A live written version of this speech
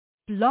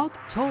Blog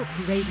Talk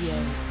Radio.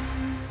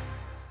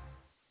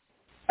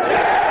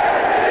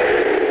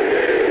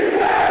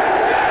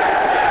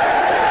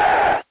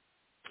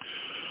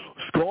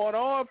 What's going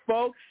on,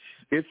 folks?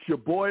 It's your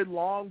boy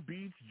Long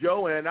Beach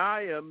Joe, and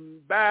I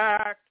am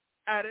back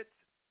at it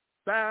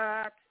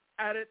again.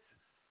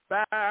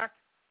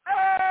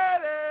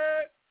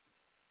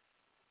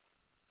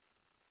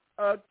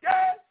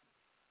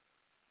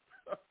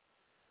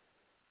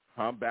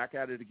 I'm back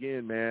at it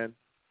again, man,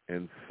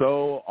 and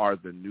so are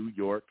the New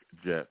York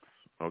Jets,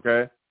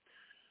 okay?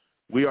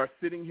 We are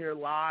sitting here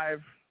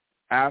live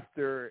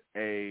after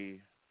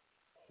a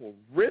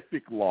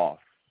horrific loss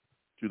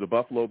to the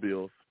Buffalo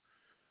Bills.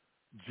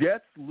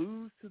 Jets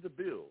lose to the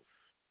Bills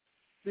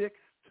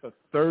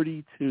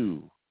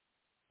 6-32.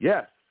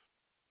 Yes,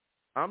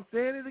 I'm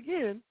saying it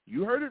again.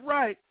 You heard it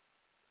right.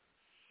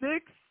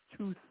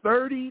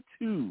 6-32.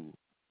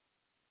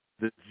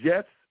 The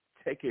Jets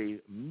take a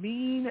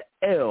mean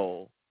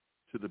L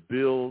to the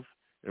Bills,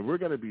 and we're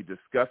going to be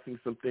discussing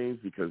some things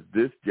because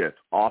this Jets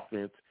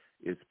offense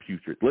is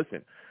putrid.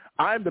 Listen,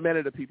 I'm the man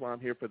of the people.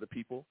 I'm here for the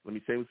people. Let me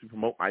shamelessly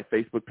promote my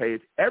Facebook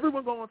page.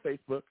 Everyone go on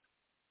Facebook.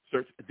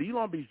 Search The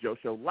Long Beach Joe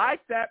Show.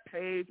 Like that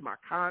page. My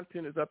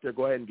content is up there.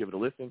 Go ahead and give it a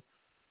listen.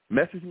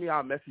 Message me.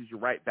 I'll message you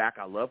right back.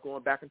 I love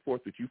going back and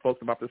forth with you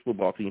folks about this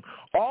football team.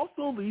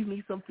 Also, leave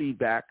me some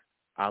feedback.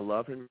 I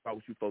love hearing about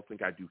what you folks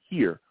think I do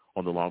here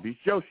on The Long Beach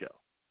Joe Show.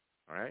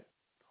 All right?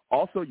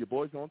 Also, your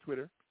boys on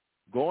Twitter.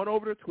 Go on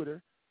over to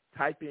Twitter.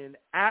 Type in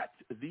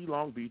 @The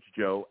Long Beach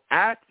Joe,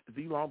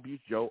 @The Long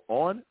Beach Joe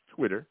on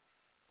Twitter.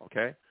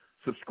 Okay?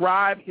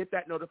 Subscribe. Hit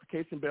that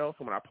notification bell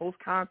so when I post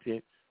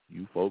content,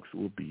 you folks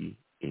will be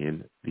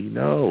in the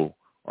know,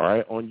 all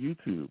right, on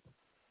YouTube.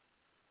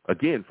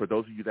 Again, for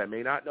those of you that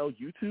may not know,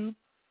 YouTube,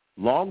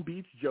 Long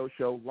Beach Joe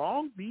Show,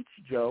 Long Beach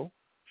Joe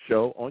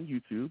Show on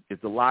YouTube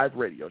is a live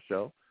radio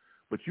show,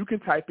 but you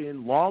can type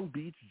in Long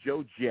Beach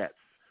Joe Jets,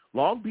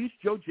 Long Beach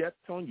Joe Jets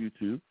on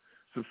YouTube.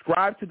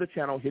 Subscribe to the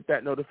channel, hit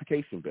that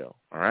notification bell,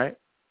 all right?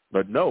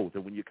 But know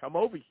that when you come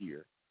over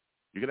here,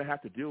 you're going to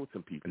have to deal with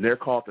some people, and they're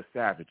called the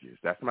Savages.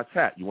 That's my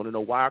chat. You want to know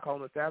why I call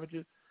them the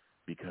Savages?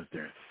 Because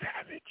they're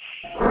savage.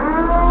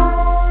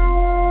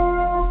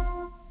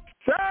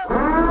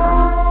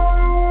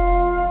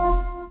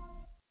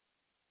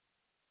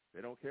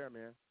 They don't care,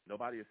 man.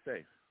 Nobody is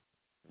safe.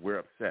 We're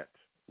upset.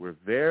 We're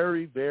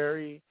very,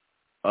 very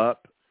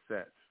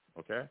upset,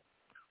 okay?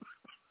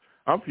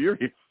 I'm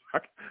furious.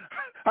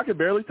 I can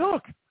barely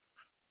talk.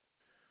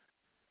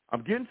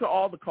 I'm getting to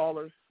all the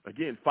callers.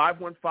 Again,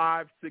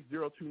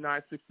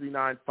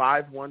 515-602-9639,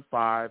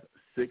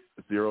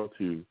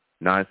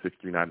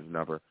 515-602-9639 is the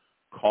number.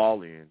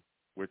 Call in.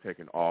 We're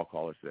taking all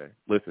callers today.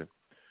 Listen,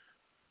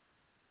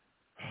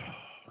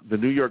 the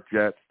New York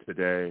Jets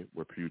today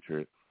were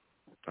putrid,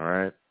 all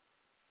right?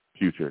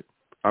 Putrid.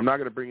 I'm not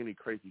going to bring any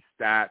crazy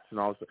stats and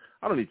all this stuff.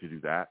 I don't need to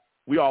do that.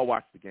 We all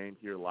watched the game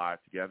here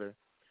live together.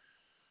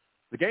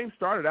 The game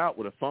started out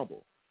with a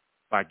fumble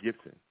by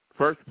Gibson.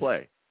 First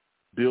play,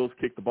 Bills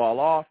kick the ball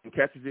off and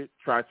catches it,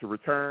 tries to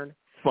return,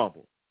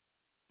 fumble.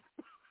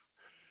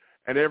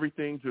 And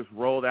everything just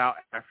rolled out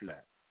after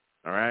that,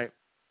 all right?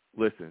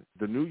 Listen,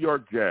 the New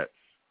York Jets,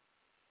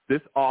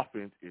 this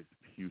offense is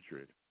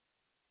putrid.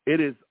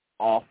 It is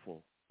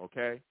awful,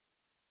 okay?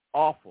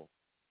 Awful.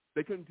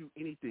 They couldn't do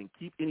anything,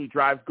 keep any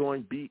drives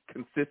going, be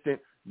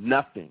consistent,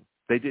 nothing.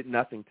 They did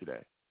nothing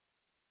today.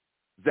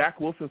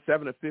 Zach Wilson,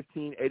 7 of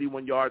 15,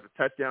 81 yards, a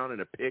touchdown,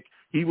 and a pick.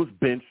 He was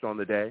benched on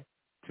the day.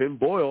 Tim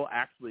Boyle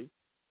actually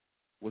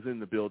was in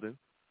the building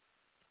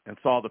and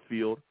saw the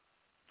field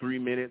 3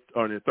 minutes,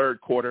 or in the third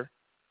quarter,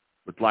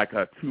 with like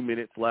 2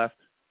 minutes left.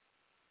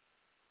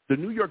 The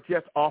New York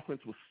Jets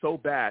offense was so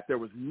bad, there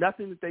was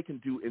nothing that they can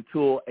do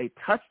until a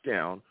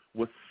touchdown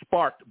was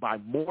sparked by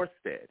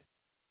Morstead.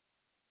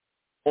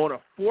 On a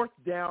fourth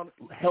down,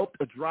 helped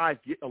a drive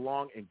get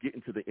along and get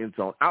into the end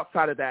zone.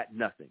 Outside of that,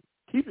 nothing.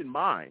 Keep in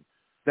mind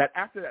that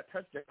after that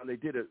touchdown, they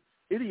did an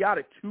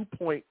idiotic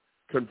 2-point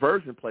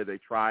conversion play they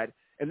tried,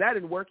 and that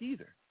didn't work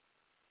either.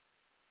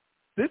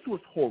 This was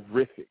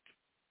horrific.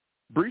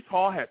 Breece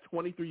Hall had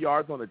 23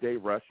 yards on the day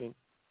rushing.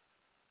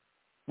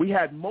 We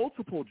had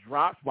multiple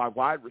drops by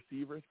wide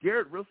receivers.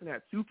 Garrett Wilson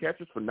had 2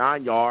 catches for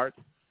 9 yards.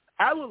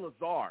 Allen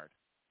Lazard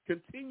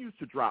continues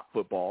to drop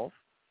footballs.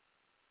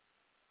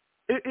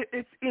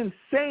 It's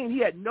insane. He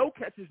had no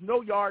catches,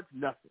 no yards,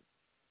 nothing.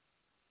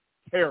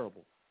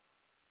 Terrible.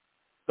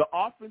 The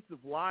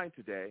offensive line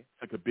today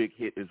took a big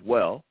hit as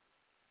well.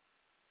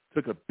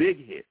 Took a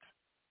big hit.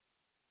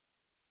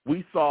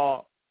 We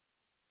saw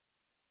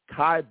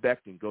Kai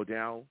Becton go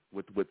down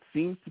with what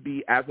seems to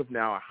be, as of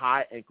now, a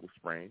high ankle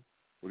sprain.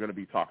 We're going to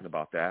be talking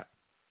about that.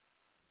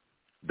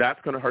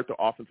 That's going to hurt the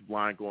offensive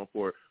line going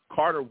forward.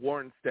 Carter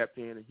Warren stepped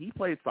in, and he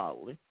played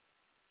solidly.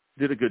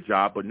 Did a good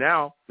job. But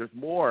now there's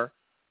more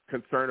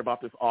concern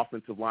about this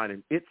offensive line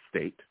in its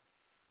state.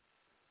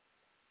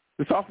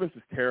 This offense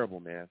is terrible,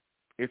 man.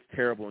 It's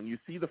terrible. And you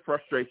see the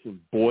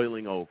frustration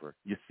boiling over.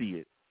 You see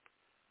it.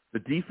 The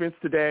defense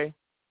today,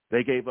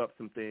 they gave up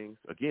some things.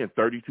 Again,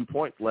 32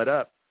 points let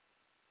up.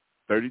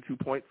 32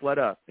 points let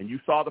up. And you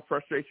saw the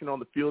frustration on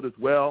the field as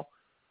well.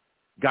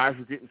 Guys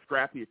were getting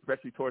scrappy,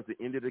 especially towards the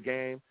end of the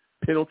game.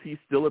 Penalties,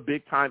 still a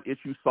big-time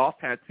issue. Sauce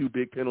had 2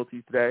 big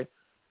penalties today.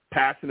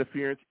 Pass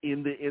interference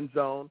in the end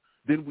zone.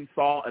 Then we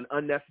saw an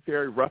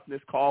unnecessary roughness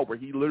call where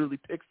he literally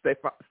picked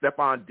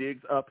Stephon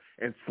Diggs up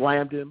and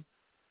slammed him.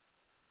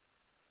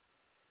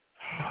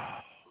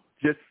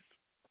 Just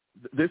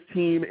this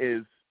team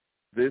is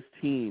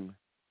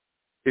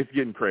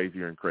getting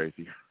crazier and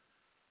crazier.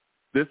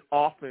 This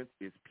offense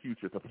is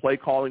putrid. The play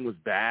calling was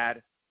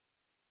bad.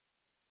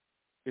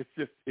 It's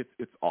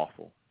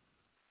awful.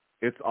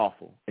 It's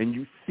awful. And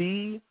you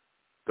see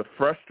the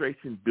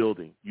frustration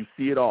building. You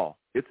see it all.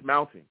 It's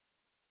mounting.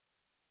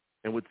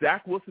 And with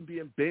Zach Wilson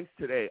being benched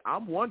today,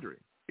 I'm wondering,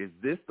 is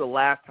this the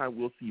last time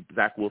we'll see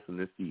Zach Wilson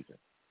this season?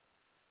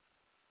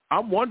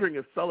 I'm wondering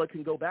if Sulla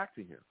can go back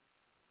to him.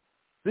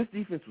 This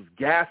defense was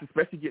gassed,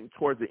 especially getting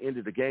towards the end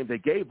of the game. They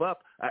gave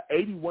up an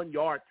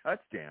 81-yard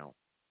touchdown,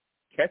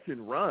 catch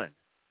and run.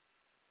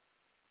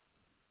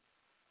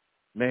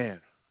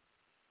 Man,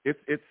 it's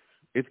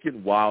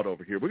getting wild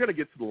over here. We're going to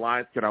get to the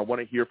lines because I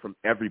want to hear from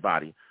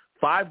everybody.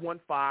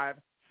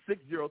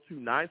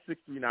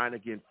 515-602-9639.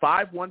 Again,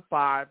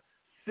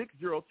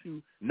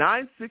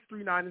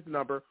 515-602-9639 is the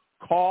number.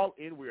 Call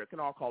in. We can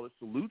all call it.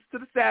 Salutes to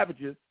the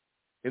Savages.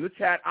 In the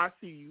chat, I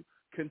see you.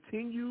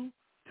 Continue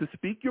to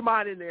speak your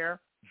mind in there.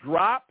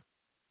 Drop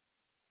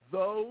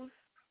those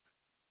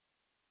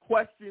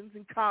questions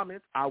and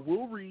comments. I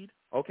will read,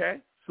 okay?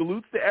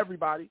 Salutes to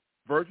everybody.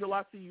 Virgil,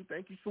 I see you.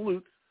 Thank you.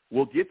 Salutes.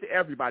 We'll get to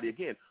everybody.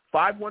 Again,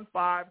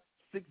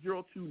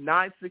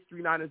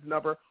 515-602-9639 is the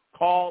number.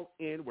 Call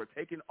in. We're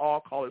taking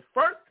all callers.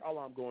 First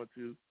caller I'm going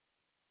to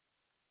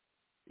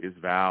is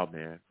Val,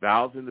 man.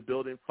 Val's in the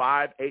building.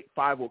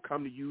 585 will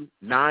come to you.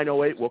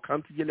 908 will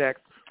come to you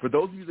next. For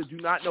those of you that do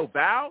not know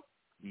Val,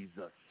 he's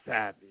a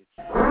savage.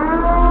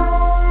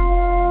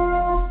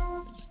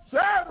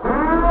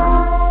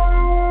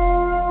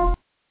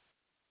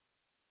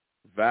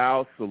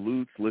 Val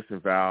salutes. Listen,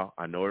 Val,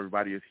 I know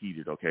everybody is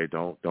heated, okay?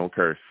 Don't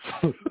curse.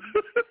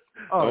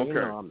 Don't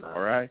curse, I'm not.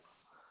 all right?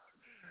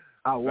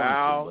 I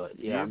want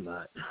to, but I'm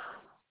not.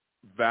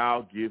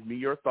 Val, give me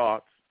your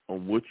thoughts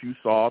on what you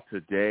saw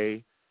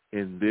today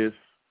in this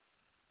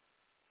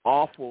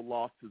awful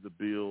loss to the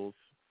Bills.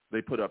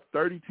 They put up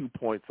 32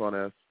 points on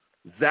us.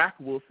 Zach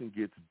Wilson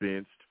gets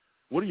benched.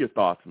 What are your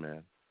thoughts,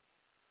 man?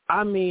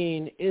 I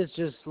mean, it's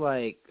just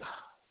like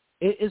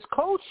it's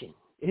coaching.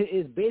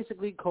 It's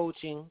basically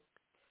coaching.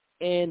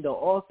 And the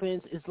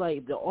offense, it's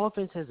like the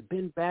offense has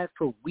been bad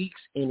for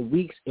weeks and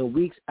weeks and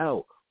weeks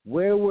out.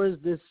 Where was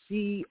the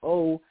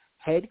CEO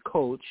head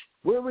coach?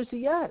 Where was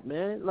he at,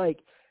 man? Like,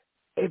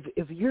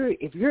 if you're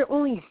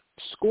only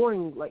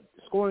scoring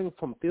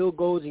from field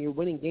goals and you're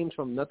winning games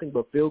from nothing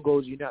but field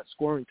goals, you're not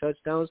scoring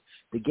touchdowns.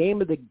 This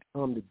game is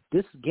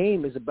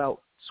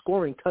about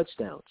scoring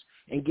touchdowns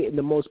and getting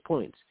the most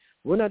points.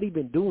 We're not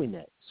even doing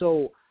that.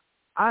 So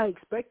I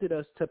expected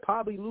us to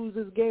probably lose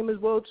this game as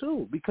well,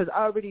 too, because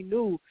I already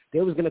knew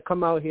they was going to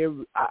come out here.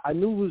 I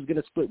knew we was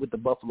going to split with the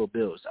Buffalo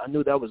Bills. I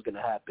knew that was going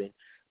to happen.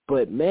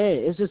 But, man,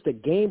 it's just the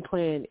game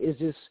plan is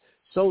just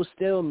so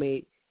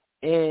stalemate.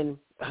 And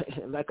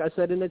like I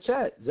said in the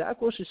chat,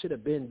 Zach Wilson should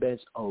have been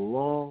benched a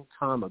long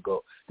time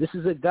ago. This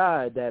is a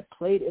guy that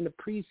played in the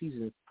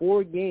preseason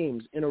 4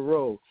 games in a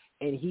row,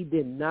 and he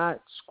did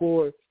not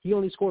score. He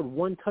only scored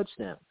 1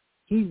 touchdown.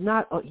 He's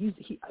not. I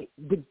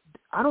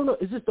don't know.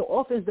 It's just the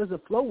offense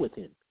doesn't flow with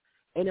him.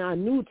 And I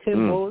knew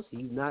Tim Bowles,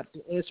 he's not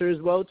the answer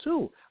as well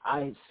too. I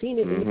had seen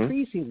it in the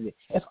preseason.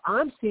 If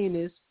I'm seeing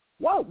this,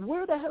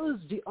 where the hell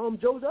is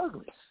Joe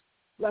Douglas?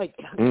 Like,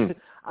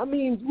 I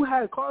mean, you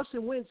had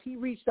Carson Wentz. He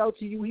reached out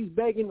to you. He's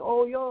begging,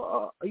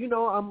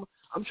 I'm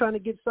trying to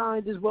get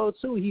signed as well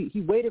too.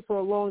 He waited for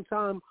a long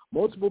time.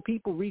 Multiple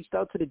people reached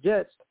out to the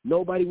Jets.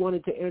 Nobody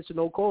wanted to answer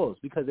no calls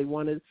because they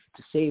wanted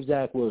to save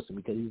Zach Wilson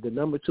because he's the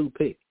number 2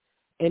 pick.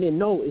 And then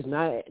no, it's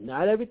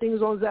not everything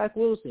is on Zach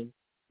Wilson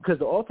because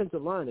the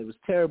offensive line, it was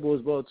terrible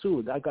as well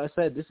too. Like I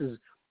said, this is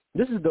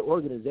the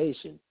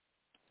organization.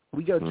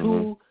 We are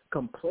too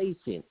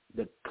complacent.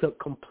 The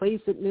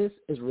complacentness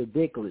is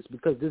ridiculous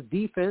because this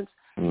defense,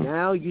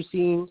 now you're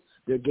seeing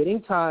they're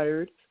getting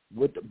tired.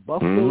 With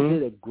Buffalo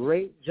did a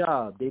great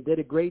job. They did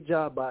a great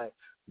job by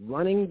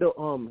running the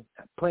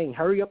playing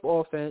hurry up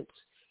offense,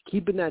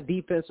 keeping that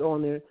defense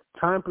on there,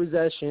 time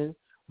possession,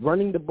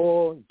 running the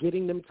ball,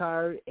 getting them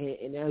tired,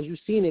 and as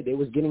you've seen it, they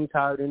was getting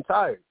tired. And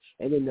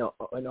then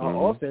in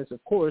our offense,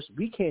 of course,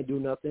 we can't do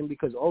nothing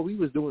because all we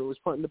was doing was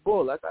punting the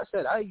ball. Like I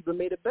said, I even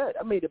made a bet.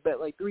 I made a bet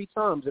like 3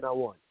 times and I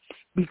won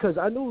because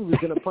I knew we was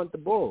going to punt the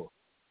ball.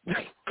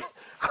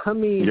 I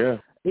mean,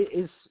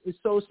 it's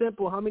so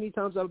simple. How many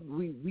times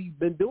we've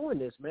been doing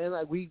this, man?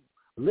 Like we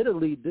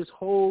literally this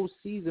whole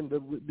season,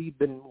 but we've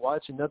been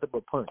watching nothing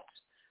but punts.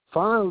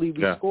 Finally,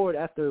 we scored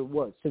after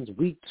since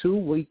week 2,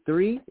 week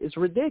 3? It's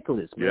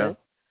ridiculous, man. Yeah.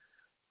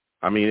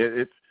 I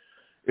mean,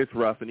 it's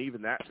rough, and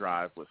even that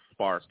drive was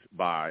sparked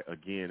by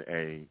again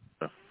a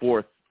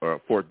fourth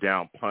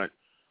down punt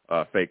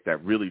fake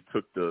that really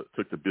took the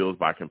Bills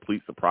by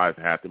complete surprise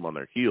and had them on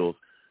their heels.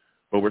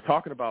 But we're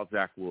talking about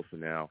Zach Wilson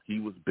now. He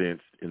was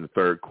benched in the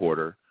third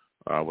quarter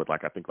with, I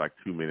think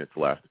 2 minutes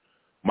left.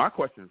 My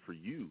question for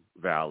you,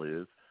 Val,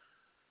 is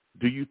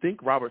do you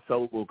think Robert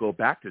Saleh will go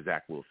back to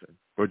Zach Wilson?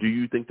 Or do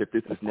you think that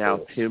this is now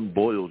Tim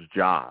Boyle's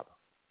job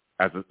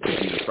to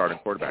be the starting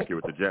quarterback here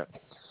with the Jets?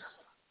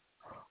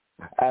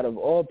 Out of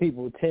all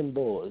people, Tim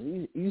Boyle.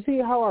 You see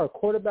how our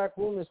quarterback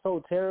room is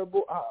so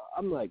terrible?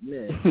 I'm like,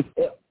 man,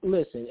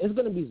 listen, it's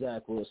going to be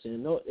Zach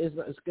Wilson. No, it's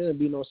going to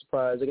be no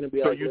surprise. They're going to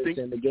be so you think?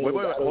 The game wait,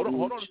 hold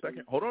on a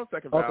second. Hold on a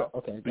second, Val.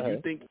 Okay. Do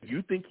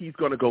you think he's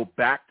going to go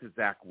back to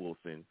Zach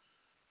Wilson,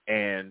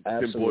 and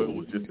Absolutely. Tim Boyle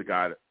was just the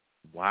guy that?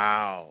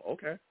 Wow.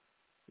 Okay.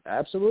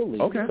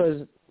 Absolutely. Okay.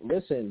 Because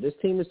listen, this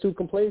team is too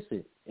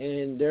complacent,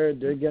 and they're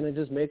going to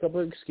just make up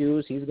an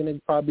excuse. He's going to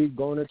probably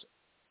go on a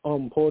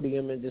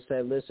podium and just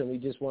say, listen, we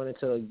just wanted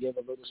to give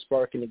a little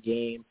spark in the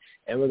game,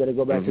 and we're going to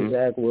go back to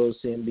Zach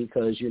Wilson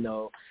because,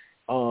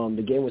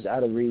 the game was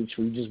out of reach.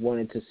 We just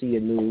wanted to see a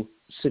new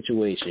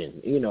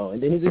situation,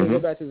 and then he's going to go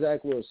back to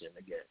Zach Wilson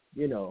again,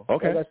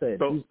 Okay. Like I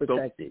said, he's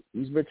protected.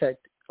 He's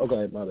protected.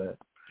 Okay, my bad.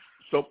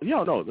 So,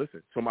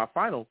 listen. So my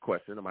final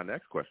question, and my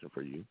next question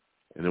for you,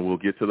 and then we'll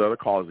get to the other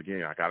callers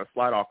again. I got to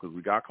slide off because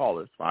we got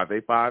callers.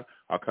 585,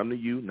 I'll come to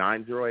you.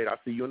 908, I'll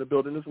see you in the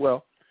building as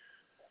well.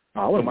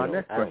 So my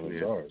next question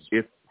is,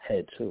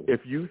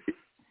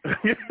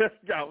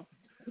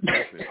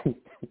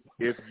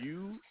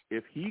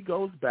 if he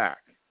goes back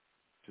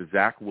to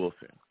Zach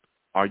Wilson,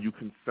 are you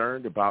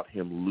concerned about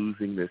him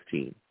losing this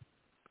team?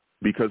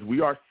 Because we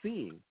are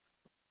seeing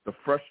the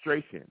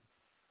frustration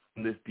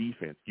in this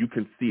defense. You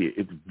can see it.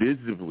 It's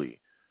visibly.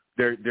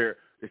 They're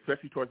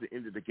especially towards the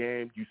end of the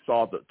game. You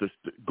saw the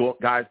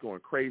guys going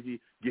crazy,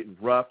 getting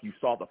rough. You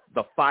saw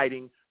the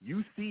fighting.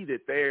 You see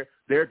that they're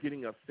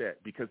getting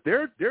upset because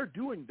they're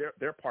doing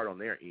their part on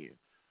their end.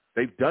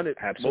 They've done it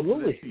most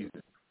of this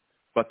season.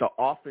 But the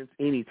offense,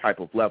 any type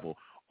of level,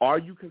 are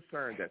you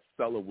concerned that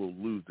Saleh will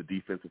lose the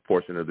defensive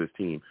portion of this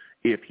team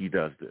if he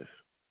does this,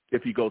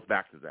 if he goes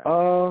back to that?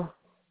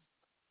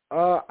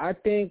 I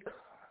think,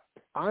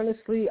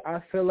 honestly, I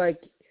feel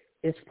like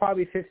it's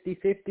probably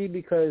 50-50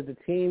 because the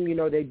team,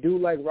 they do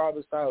like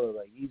Robert Saleh.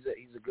 Like, he's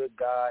a good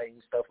guy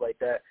and stuff like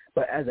that.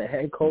 But as a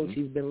head coach,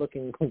 he's been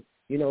looking, a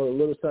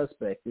little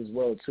suspect as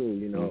well,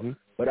 too,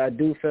 But I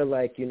do feel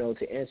like,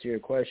 to answer your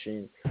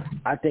question,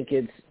 I think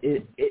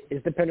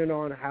it's dependent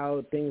on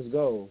how things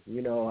go.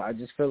 I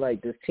just feel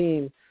like this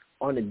team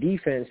on the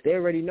defense, they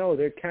already know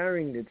they're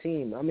carrying the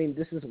team. I mean,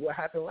 this is what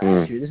happened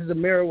last year. This is a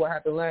mirror of what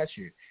happened last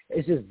year.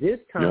 It's just this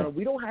time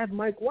we don't have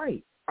Mike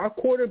White. Our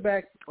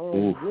quarterback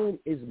room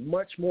is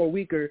much more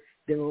weaker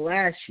than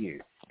last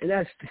year. And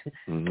that's,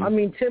 I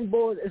mean, Tim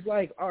Boyle is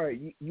like, all right,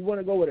 you want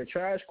to go with a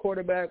trash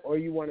quarterback or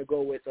you want to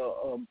go with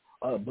a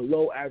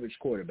below average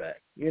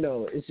quarterback?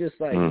 It's just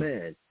like,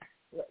 man,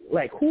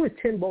 like, who is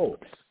Tim Boyle?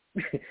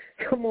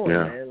 Come on,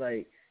 man.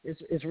 Like,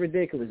 it's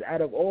ridiculous.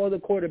 Out of all the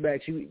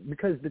quarterbacks,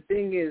 because the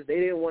thing is, they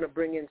didn't want to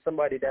bring in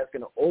somebody that's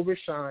going to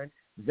overshine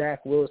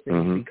Zach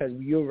Wilson because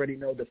you already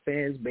know the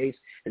fans base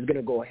is going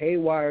to go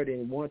haywire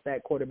and want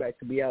that quarterback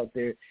to be out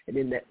there,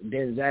 and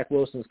then Zach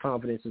Wilson's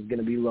confidence is going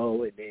to be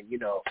low, and then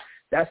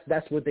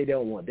that's what they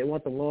don't want. They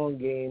want the long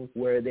game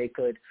where they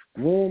could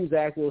groom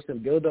Zach Wilson,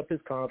 build up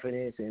his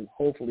confidence, and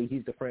hopefully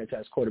he's the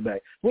franchise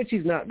quarterback, which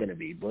he's not going to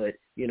be. But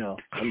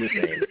I'm just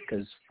saying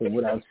because from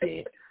what I've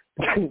seen.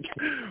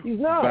 He's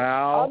not.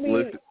 Val, I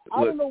mean,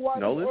 I don't know why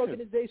this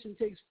organization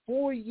takes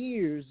 4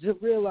 years to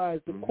realize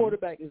the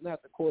quarterback is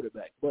not the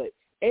quarterback. But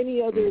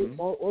any other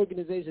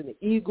organization,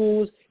 the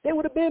Eagles, they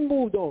would have been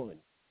moved on.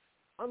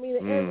 I mean,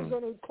 the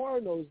Arizona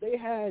Cardinals, they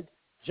had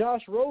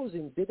Josh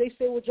Rosen. Did they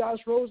stay with Josh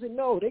Rosen?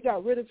 No, they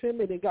got rid of him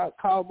and they got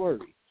Kyle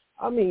Murray.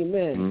 I mean,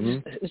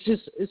 man,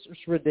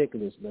 it's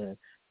ridiculous, man.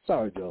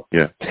 Sorry, Joe.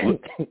 Yeah.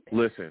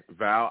 Listen,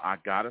 Val, I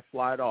got to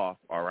slide off,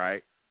 all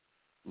right?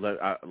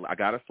 I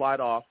got to slide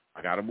off.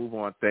 I got to move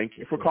on. Thank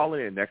you for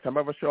calling in. Next time I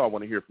have a show, I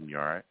want to hear from you,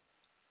 all right?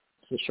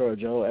 For sure,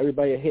 Joe.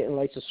 Everybody hitting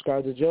like,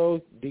 subscribe to Joe.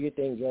 Do your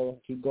thing, Joe.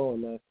 Keep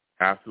going, man.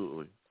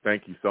 Absolutely.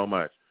 Thank you so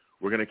much.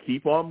 We're going to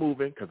keep on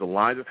moving because the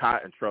line is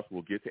hot, and trust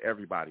we'll get to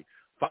everybody.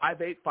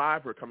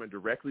 585, we're coming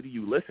directly to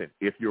you. Listen,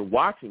 if you're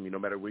watching me, no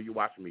matter where you're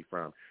watching me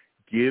from,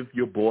 give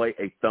your boy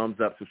a thumbs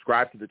up.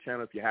 Subscribe to the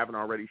channel if you haven't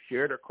already.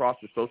 Share it across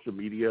your social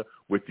media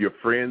with your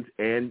friends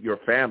and your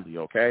family,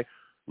 okay?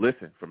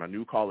 Listen, for my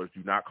new callers,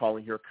 do not call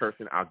in here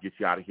cursing. I'll get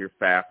you out of here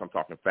fast. I'm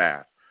talking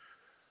fast.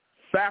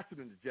 Faster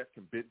than the Jets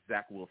can bench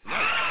Zach Wilson.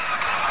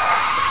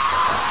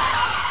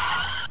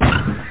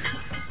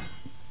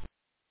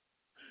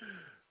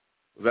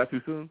 Was that too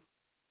soon?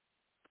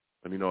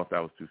 Let me know if that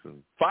was too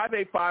soon.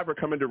 585 are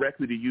coming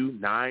directly to you.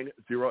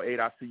 908,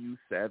 I see you.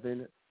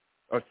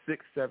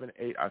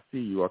 678, I see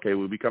you. Okay,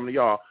 we'll be coming to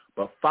y'all.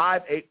 But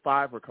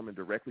 585 are coming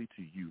directly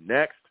to you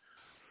next.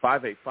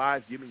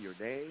 585, give me your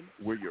name,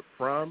 where you're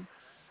from.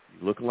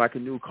 You're looking like a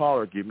new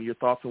caller. Give me your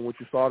thoughts on what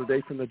you saw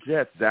today from the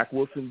Jets. Zach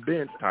Wilson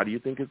benched. How do you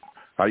think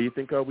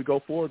we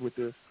go forward with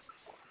this?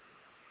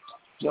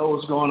 Joe,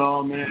 what's going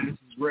on, man?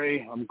 This is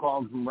Ray. I'm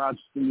calling from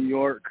Rochester, New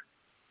York.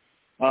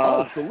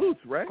 Salutes,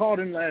 Ray. Called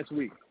in last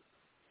week.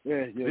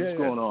 What's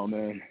going on,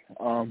 man?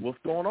 What's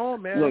going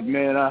on, man? Look,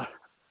 man, I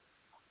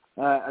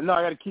know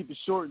I got to keep it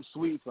short and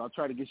sweet, so I'll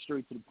try to get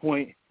straight to the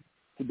point.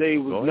 Today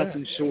was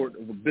nothing short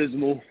of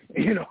abysmal.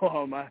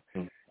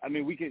 I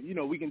mean, we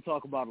can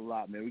talk about a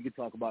lot, man. We can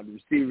talk about the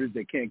receivers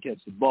that can't catch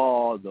the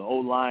ball, the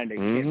O-line that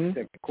can't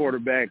protect the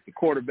quarterback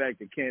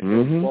that can't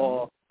throw the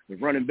ball, the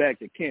running back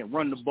that can't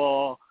run the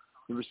ball,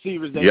 the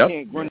receivers that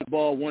can't run the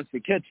ball. Once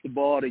they catch the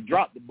ball, they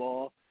drop the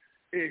ball.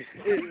 It's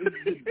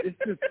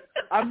just,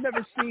 I've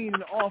never seen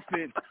an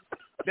offense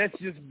that's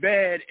just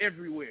bad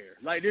everywhere.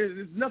 Like,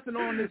 there's nothing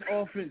on this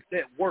offense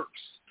that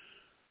works.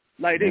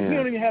 Like, we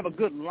don't even have a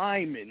good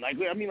lineman. Like,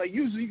 I mean, like,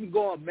 usually you can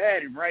go on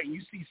Madden, right, and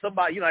you see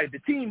somebody, like, the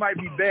team might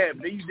be bad,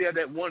 but they usually have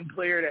that one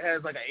player that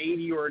has, like, an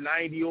 80 or a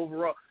 90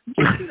 overall. You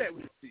can't do that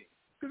with the team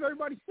because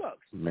everybody sucks.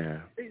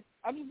 Man.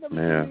 I've just never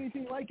seen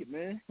anything like it,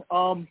 man.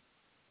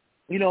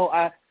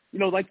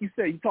 Like you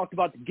said, you talked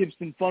about the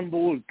Gibson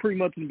fumble pretty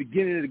much in the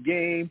beginning of the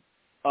game.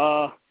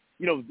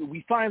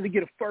 We finally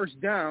get a first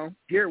down.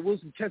 Garrett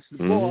Wilson catches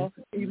the ball,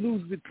 and he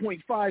loses it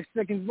 0.5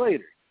 seconds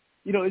later.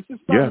 It's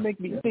just starting to make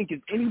me think,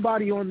 is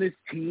anybody on this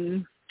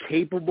team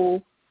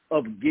capable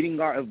of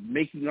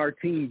making our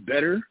team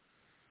better?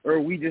 Or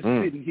are we just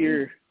sitting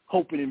here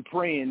hoping and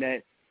praying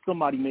that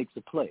somebody makes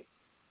a play?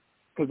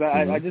 Because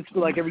I just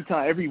feel like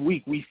every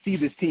week we see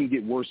this team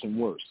get worse and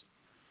worse.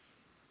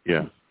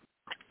 Yeah.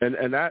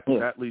 And that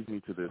leads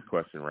me to this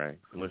question, Ray.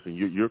 Listen,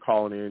 you're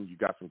calling in. You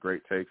got some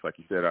great takes. Like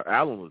you said,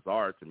 Allen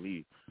Lazard, to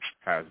me,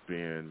 has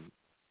been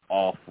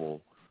awful.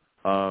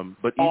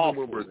 But even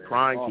when we're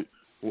trying to –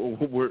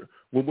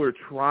 when we're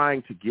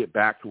trying to get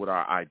back to what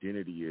our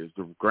identity is,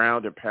 the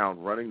ground and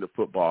pound, running the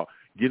football,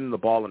 getting the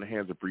ball in the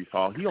hands of Breece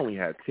Hall, he only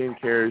had 10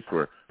 carries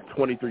for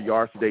 23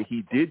 yards today.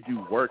 He did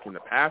do work in the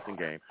passing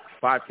game,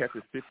 5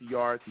 catches, 50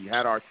 yards. He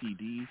had our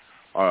TD,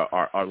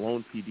 our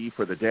lone TD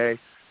for the day.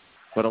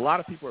 But a lot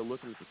of people are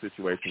looking at the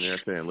situation and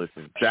they're saying,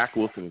 listen, Zach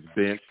Wilson is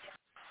benched,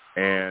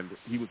 and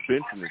he was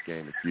benched in this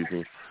game,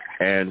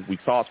 and we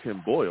saw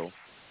Tim Boyle.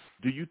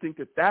 Do you think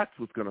that that's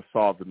what's going to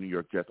solve the New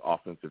York Jets'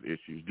 offensive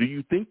issues? Do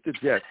you think the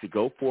Jets should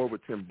go forward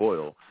with Tim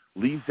Boyle,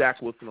 leave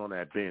Zach Wilson on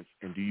that bench,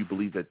 and do you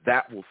believe that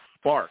that will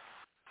spark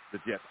the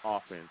Jets'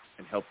 offense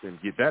and help them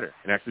get better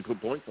and actually put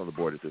points on the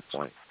board at this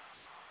point?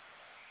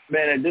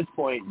 Man, at this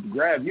point,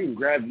 grab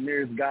the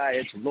nearest guy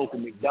at your local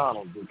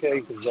McDonald's,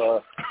 okay?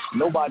 Because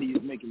nobody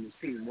is making this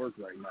team work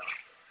right now.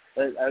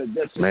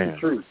 That's just the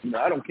truth.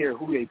 I don't care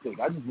who they pick.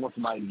 I just want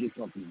somebody to get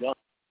something done.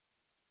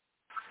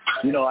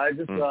 I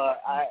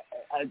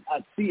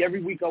see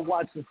every week I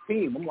watch this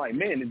team. I'm like,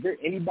 man, is there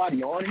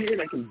anybody on here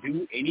that can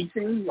do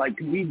anything? Like,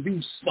 can we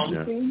do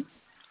something?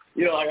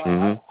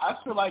 I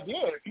feel like,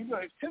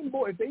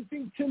 if they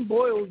think Tim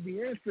Boyle is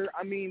the answer,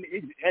 I mean,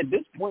 at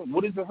this point,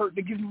 what does it hurt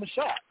to give him a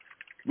shot?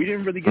 We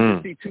didn't really get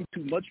to see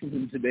too much from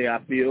him today,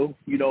 I feel,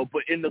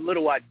 but in the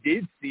little I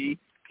did see,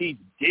 he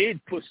did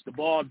push the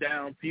ball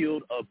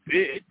downfield a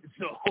bit.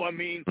 So, I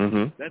mean,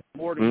 that's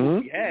more than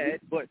what we had.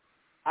 But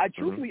I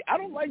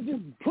don't like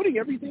just putting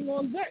everything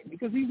on Zach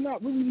because he's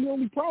not really the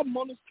only problem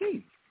on this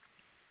team.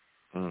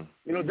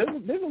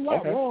 There's a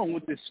lot wrong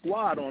with this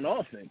squad on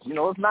offense.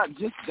 It's not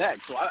just Zach.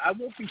 So I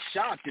won't be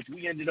shocked if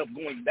we ended up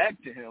going back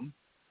to him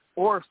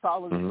or if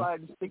Solid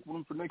decided to stick with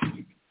him for next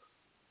week.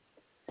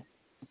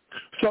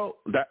 So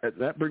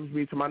that brings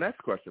me to my next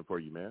question for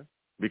you, man,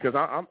 because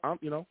I'm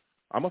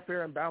a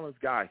fair and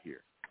balanced guy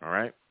here. All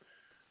right.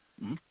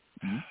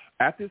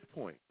 At this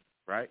point,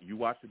 right, you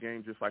watch the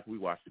game just like we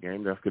watched the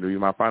game. That's going to be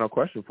my final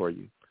question for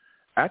you.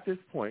 At this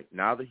point,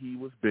 now that he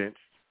was benched,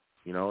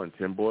 and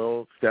Tim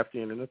Boyle stepped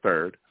in the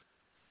third,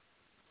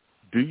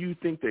 do you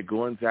think that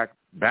going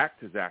back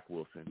to Zach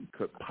Wilson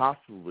could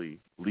possibly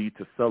lead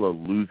to Sulla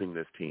losing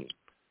this team?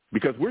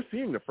 Because we're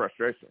seeing the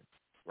frustration,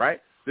 right?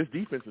 This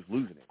defense is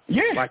losing it.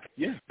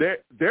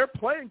 They're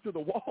playing to the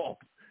wall.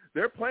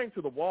 They're playing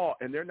to the wall,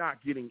 and they're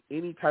not getting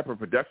any type of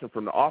production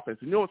from the offense.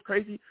 You know what's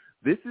crazy?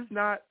 This is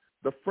not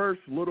the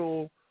first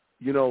little,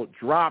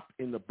 drop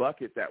in the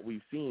bucket that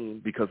we've seen,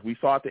 because we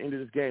saw at the end of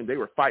this game they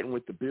were fighting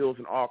with the Bills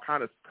and all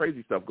kind of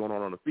crazy stuff going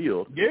on the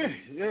field.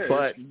 Yeah.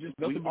 But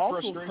we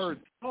also heard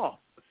Goff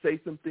say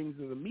some things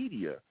in the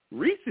media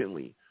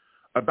recently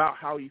about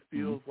how he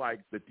feels like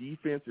the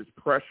defense is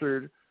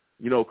pressured,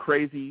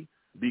 crazy,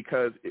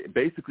 because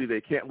basically they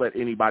can't let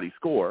anybody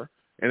score,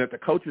 and that the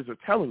coaches are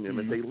telling them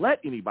if they let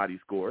anybody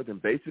score, then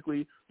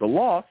basically the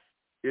loss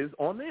is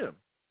on them.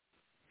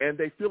 And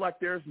they feel like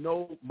there's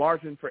no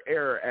margin for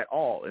error at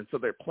all, and so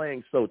they're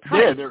playing so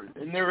tight. Yeah, there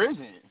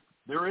isn't.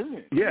 There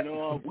isn't.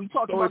 Yeah. We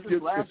talked about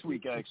this last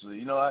week,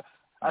 actually. I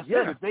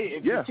said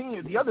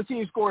if the other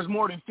team scores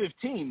more than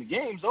 15, the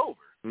game's over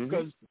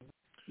because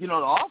the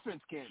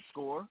offense can't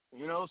score.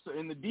 So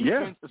in the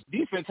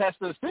defense has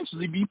to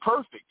essentially be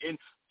perfect. And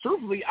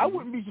truthfully, I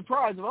wouldn't be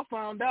surprised if I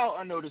found out.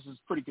 I know this is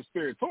pretty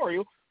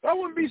conspiratorial, but I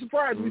wouldn't be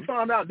surprised if we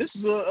found out this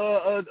is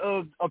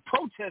a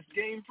protest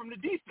game from the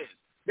defense.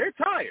 They're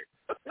tired.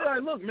 They're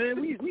like, look, man,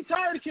 we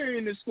tired of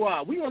carrying this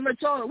squad. We gonna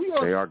let y'all. We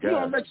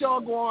gonna let y'all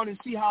go on and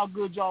see how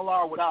good y'all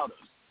are without us.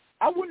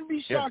 I wouldn't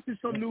be shocked if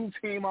some news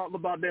came out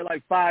about that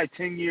like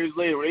 5-10 years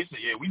later where they say,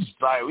 yeah, we just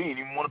decided we didn't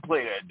even want to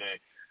play that day.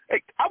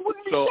 Hey, I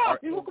wouldn't be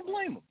shocked. Who can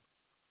blame them?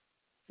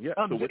 Yeah.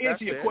 So to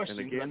answer your question,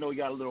 again, I know you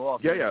got a little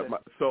off. Yeah.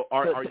 So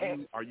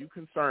are you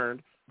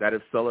concerned that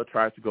if Sulla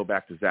tries to go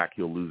back to Zach,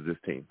 he'll lose this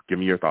team? Give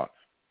me your thoughts.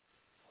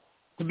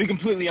 To be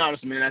completely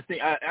honest, man, I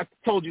think I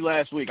told you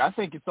last week. I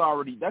think that's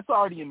already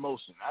in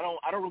motion. I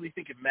don't really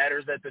think it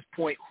matters at this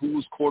point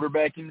who's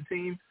quarterbacking the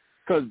team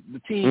because the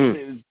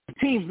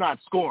team's not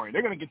scoring.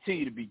 They're going to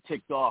continue to be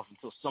ticked off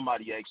until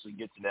somebody actually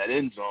gets in that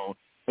end zone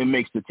and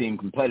makes the team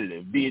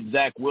competitive. Be it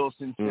Zach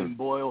Wilson, Tim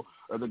Boyle,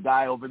 or the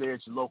guy over there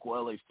at your local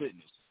LA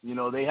Fitness. You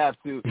know, they have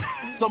to.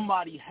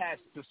 Somebody has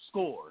to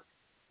score.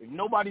 If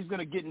nobody's going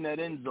to get in that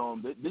end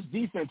zone, this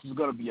defense is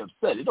going to be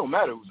upset. It don't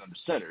matter who's under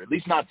center, at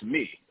least not to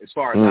me, as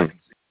far as I can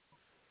see.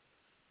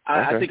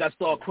 I think I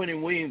saw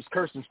Quinnen Williams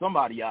cursing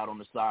somebody out on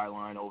the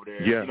sideline over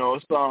there. Yeah. You know,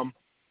 it's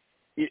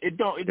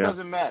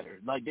doesn't matter.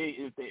 Like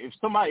if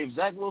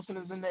Zach Wilson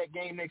is in that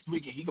game next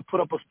week and he could put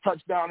up a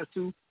touchdown or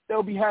two,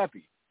 they'll be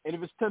happy. And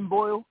if it's Tim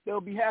Boyle,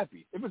 they'll be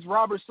happy. If it's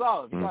Robert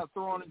Saleh, he got to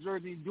throw on a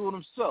jersey and do it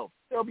himself,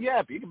 they'll be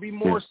happy. It could be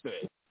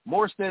Morstead.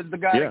 Morstead's the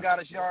guy that got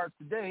us yards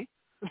today.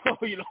 So,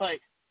 you know,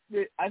 like,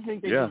 I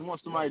think they just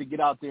want somebody to get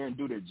out there and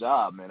do their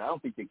job, man. I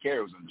don't think they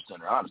care who's under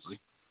center, honestly.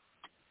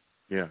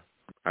 Yeah.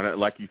 And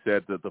like you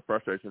said, the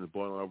frustration is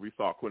boiling over. We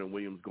saw Quinnen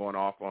Williams going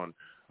off on,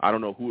 I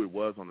don't know who it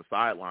was on the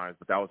sidelines,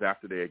 but that was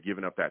after they had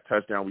given up that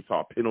touchdown. We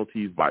saw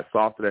penalties by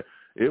Sauce today.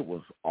 It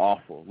was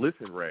awful.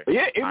 Listen, Ray.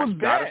 Yeah, it was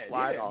bad.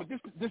 But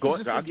this is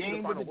just a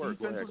game where the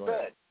defense was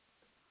bad.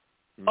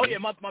 Mm-hmm. Oh yeah,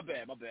 my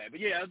bad. But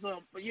yeah,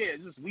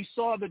 we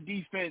saw the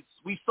defense.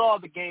 We saw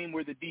the game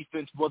where the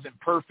defense wasn't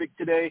perfect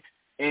today,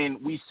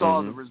 and we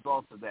saw the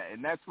results of that,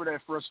 and that's where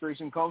that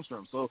frustration comes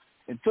from. So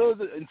until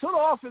the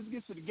offense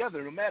gets it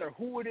together, no matter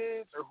who it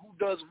is or who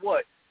does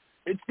what,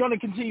 it's gonna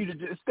continue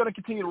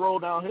to roll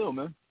downhill,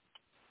 man.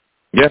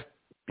 Yeah,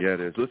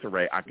 it is. Listen,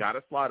 Ray, I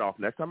gotta slide off.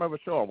 Next time I have a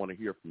show, I want to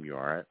hear from you.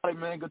 All right? All right,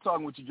 man. Good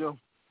talking with you, Joe.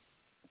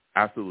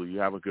 Absolutely. You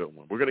have a good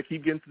one. We're going to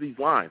keep getting to these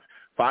lines.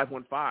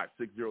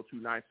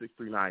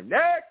 515-602-9639.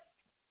 Next,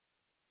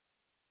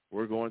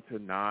 we're going to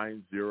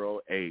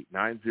 908.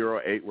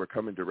 908, we're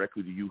coming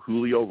directly to you.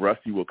 Julio,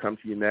 Rusty will come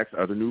to you next.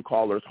 Other new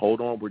callers,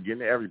 hold on. We're getting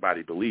to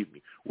everybody. Believe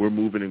me. We're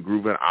moving and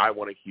grooving. I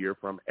want to hear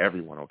from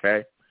everyone,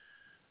 okay?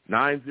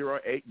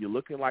 908, you're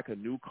looking like a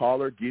new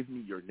caller. Give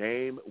me your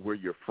name, where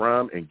you're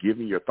from, and give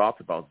me your thoughts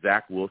about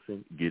Zach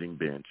Wilson getting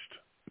benched.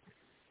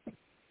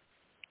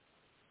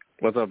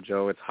 What's up,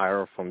 Joe? It's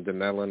Hira from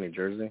Denella, New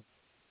Jersey.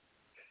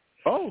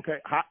 Oh, okay.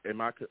 Am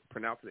I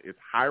pronouncing it? It's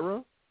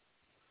Hira?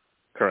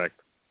 Correct.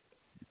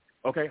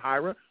 Okay,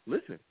 Hira,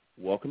 listen,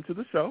 welcome to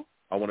the show.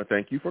 I want to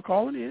thank you for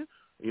calling in.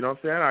 You know what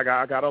I'm saying?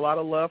 I got a lot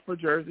of love for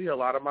Jersey. A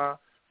lot of my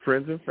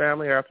friends and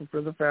family. I have some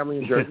friends and family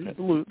in Jersey.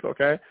 Salutes,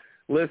 okay?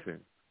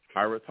 Listen,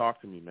 Hira, talk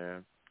to me,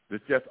 man.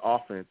 This Jets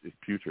offense is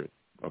putrid,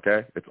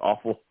 okay? It's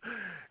awful,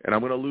 and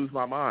I'm going to lose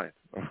my mind,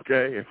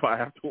 okay, if I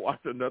have to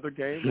watch another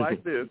game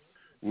like this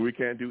where we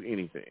can't do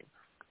anything.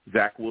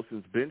 Zach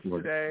Wilson's bench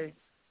today.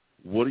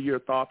 What are your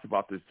thoughts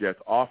about this Jets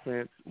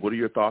offense? What are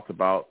your thoughts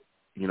about,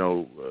 you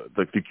know,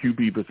 the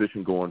QB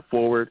position going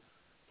forward?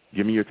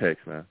 Give me your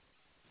takes, man.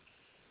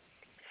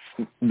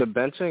 The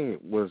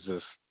benching was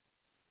just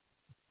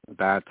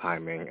bad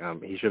timing.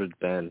 He should have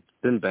been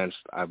benched,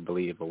 I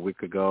believe, a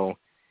week ago.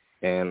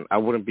 And I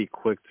wouldn't be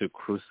quick to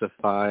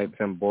crucify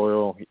Tim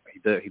Boyle.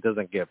 He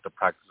doesn't get the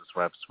practice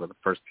reps for the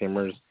first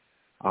teamers.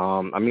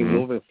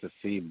 Moving to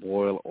see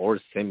Boyle or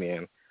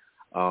Simeon,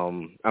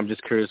 I'm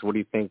just curious. What do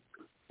you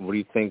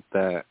think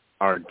that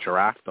our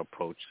draft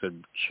approach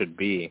should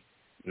be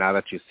now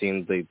that you've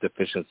seen the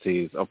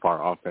deficiencies of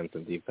our offense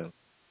and defense?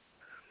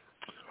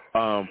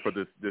 For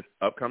this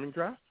upcoming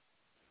draft?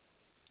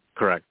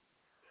 Correct.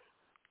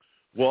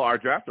 Well, our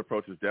draft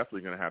approach is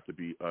definitely going to have to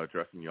be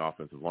addressing the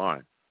offensive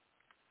line.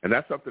 And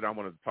that's something I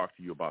wanted to talk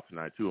to you about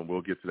tonight, too, and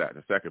we'll get to that in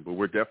a second. But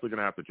we're definitely going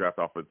to have to draft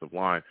offensive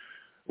line.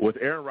 With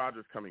Aaron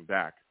Rodgers coming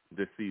back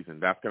this season,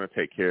 that's going to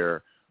take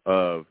care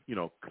of, you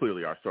know,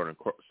 clearly our starting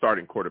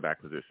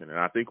quarterback position. And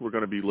I think we're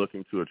going to be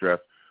looking to address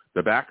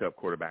the backup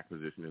quarterback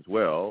position as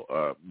well,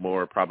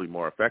 probably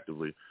more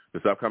effectively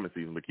this upcoming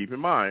season. But keep in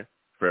mind,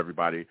 for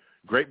everybody,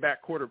 great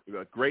backup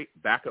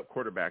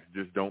quarterbacks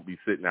just don't be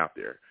sitting out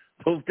there.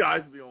 Those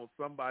guys be on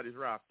somebody's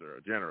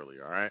roster generally,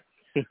 all right?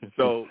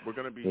 So we're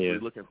going to be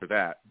looking for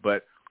that.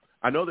 But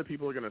I know that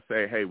people are going to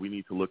say, hey, we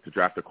need to look to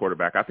draft a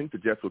quarterback. I think the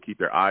Jets will keep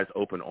their eyes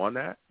open on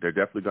that. They're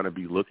definitely going to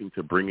be looking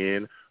to bring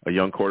in a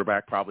young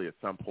quarterback probably at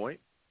some point.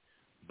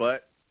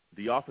 But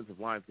the offensive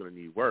line is going to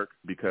need work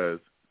because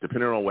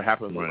depending on what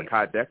happens with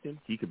Mekhi Becton,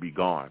 he could be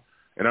gone.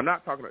 And I'm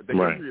not talking about the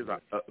injury is,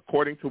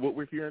 according to what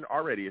we're hearing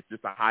already, it's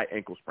just a high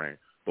ankle sprain.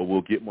 But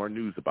we'll get more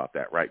news about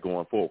that, right,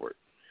 going forward.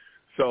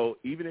 So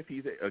even if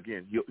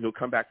he'll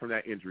come back from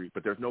that injury,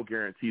 but there's no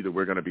guarantee that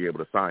we're going to be able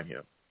to sign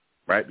him,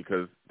 right,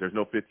 because there's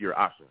no fifth-year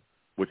option,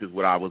 which is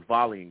what I was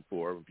volleying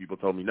for when people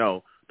told me,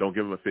 no, don't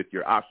give him a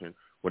fifth-year option.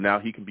 Well, now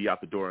he can be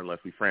out the door unless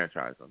we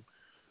franchise him.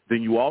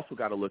 Then you also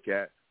got to look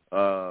at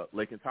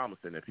Laken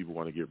Tomlinson that people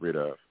want to get rid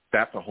of.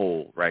 That's a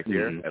hole right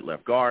there at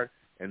left guard.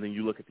 And then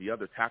you look at the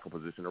other tackle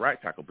position, the right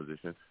tackle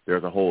position,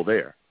 there's a hole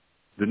there.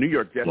 The New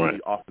York Jets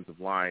need offensive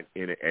line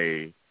in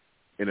a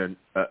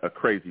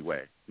crazy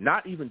way.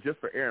 Not even just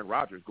for Aaron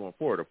Rodgers going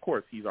forward. Of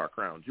course, he's our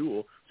crown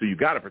jewel, so you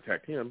got to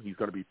protect him. He's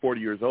going to be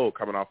 40 years old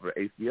coming off of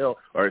an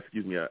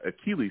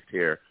Achilles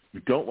tear.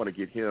 You don't want to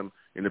get him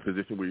in a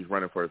position where he's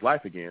running for his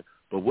life again.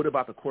 But what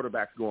about the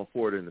quarterbacks going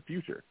forward in the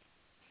future?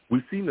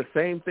 We've seen the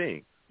same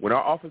thing. When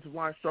our offensive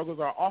line struggles,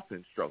 our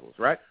offense struggles,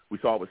 right? We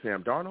saw it with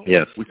Sam Darnold.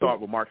 Yes. We saw it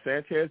with Mark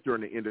Sanchez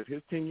during the end of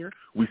his tenure.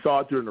 We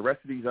saw it during the rest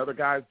of these other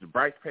guys,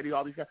 Bryce Petty,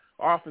 all these guys.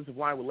 Our offensive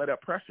line would let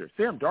up pressure.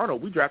 Sam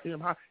Darnold, we drafted him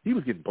high. He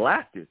was getting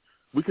blasted.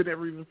 We could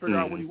never even figure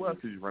out what he was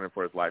because he's running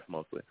for his life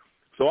mostly.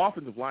 So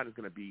offensive line is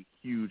going to be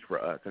huge for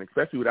us. And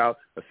especially without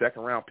a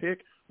second-round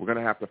pick, we're going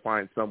to have to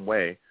find some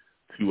way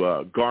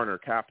to garner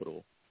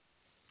capital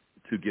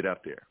to get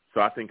up there. So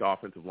I think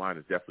offensive line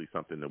is definitely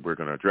something that we're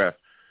going to address.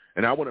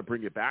 And I want to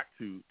bring it back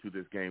to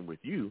this game with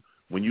you.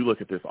 When you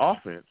look at this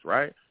offense,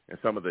 right, and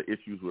some of the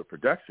issues with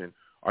production,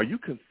 are you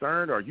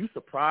concerned, are you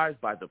surprised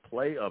by the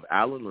play of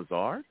Allen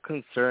Lazard?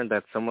 Concerned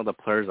that some of the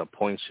players are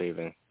point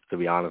shaving, to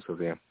be honest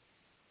with you.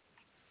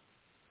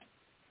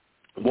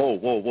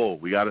 Whoa.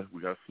 We gotta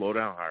slow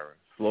down, Hiram.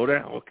 Slow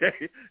down,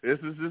 okay? This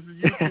is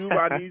YouTube.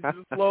 I need you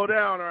to slow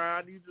down, all right?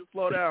 I need you to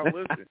slow down.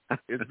 Listen,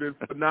 it's been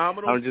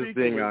phenomenal I'm just speaking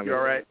being with you, honest.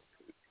 all right?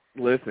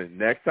 Listen,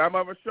 next time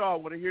I'm a show, I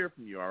want to hear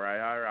from you, all right?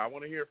 I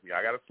want to hear from you.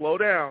 I got to slow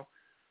down.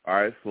 All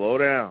right, slow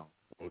down,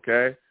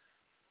 okay?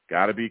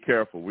 Got to be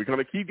careful. We're going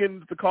to keep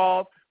getting the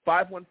calls,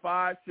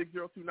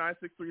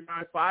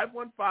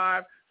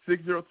 515-602-9639,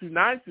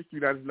 515-602-9639 is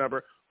the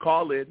number.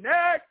 Call in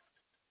next.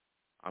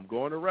 I'm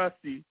going to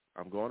Rusty.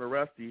 I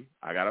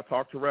got to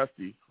talk to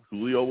Rusty.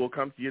 Julio will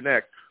come to you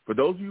next. For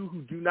those of you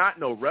who do not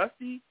know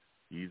Rusty,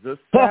 he's a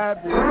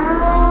savage.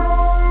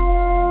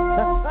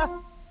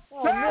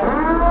 Oh,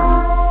 man.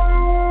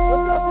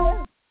 What's up,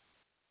 man?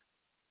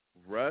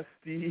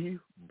 Rusty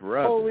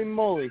brother. Holy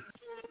moly.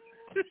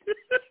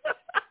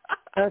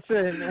 That's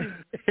it,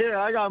 man.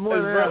 Yeah, I got more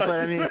than that, but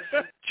I mean,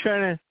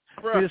 trying to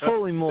just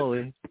holy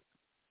moly.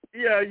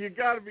 Yeah, you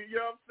got to be, you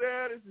know what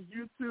I'm saying? This is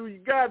YouTube. You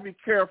got to be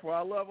careful.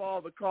 I love all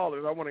the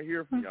callers. I want to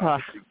hear from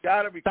y'all. You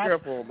got to be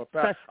careful on my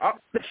path.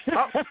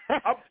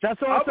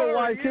 That's also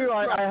why, too,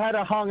 I had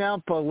to hung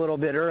up a little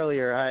bit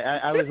earlier.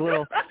 I was a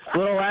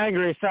little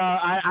angry, so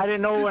I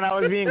didn't know when I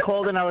was being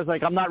called, and I was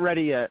like, I'm not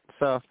ready yet.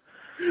 So,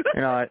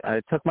 you know,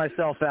 I took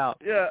myself out.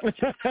 Yeah, you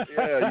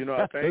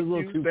know,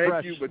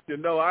 thank you, but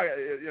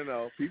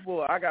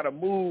people, I got to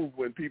move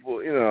when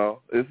people, you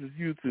know, this is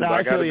YouTube. No,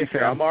 I got to be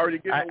fair. I'm already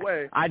getting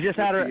away. I just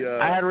had to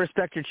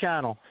respect your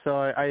channel, so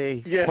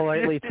I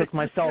politely took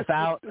myself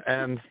out,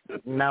 and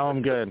now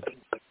I'm good.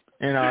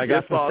 You know, I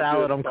got some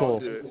salad. I'm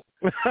cool.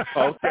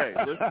 Okay,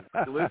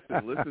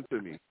 listen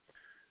to me.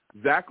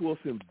 Zach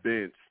Wilson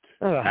benched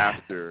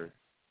after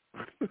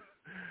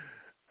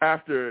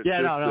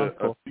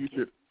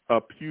a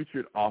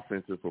putrid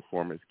offensive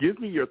performance. Give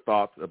me your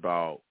thoughts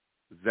about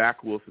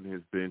Zach Wilson,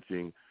 his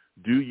benching.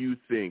 Do you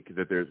think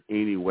that there's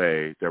any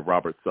way that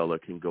Robert Saleh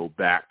can go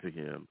back to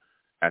him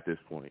at this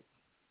point?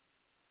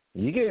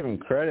 You gave him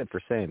credit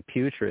for saying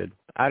putrid.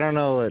 I don't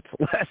know it's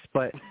less,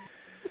 but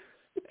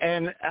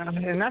and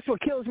that's what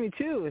kills me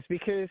too, is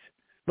because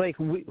all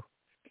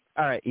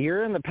right,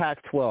 you're in the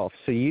Pac-12,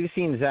 so you've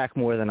seen Zach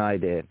more than I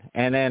did,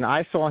 and then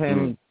I saw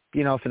him,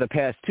 you know, for the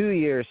past 2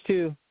 years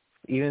too,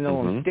 even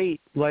though in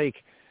state,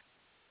 like.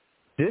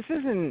 This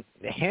isn't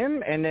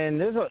him, and then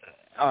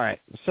all right,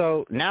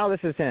 so now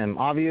this is him.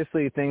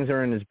 Obviously, things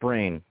are in his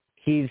brain.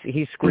 He's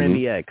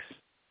scramby eggs.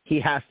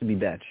 He has to be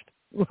benched,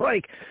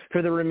 like,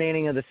 for the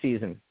remaining of the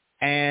season.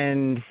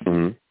 And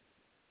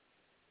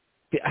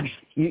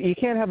you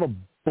can't have a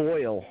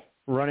Boyle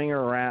running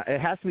around. It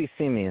has to be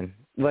Simeon.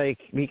 Like,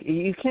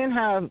 you can't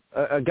have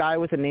a guy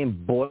with the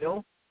name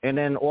Boyle and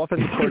then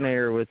offensive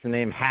coordinator with the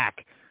name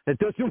Hack. It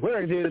doesn't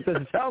work, dude. It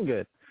doesn't sound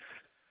good.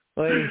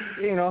 Like,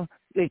 you know.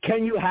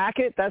 Can you hack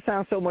it? That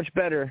sounds so much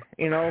better,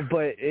 you know,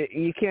 but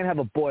you can't have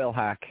a Boyle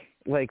hack.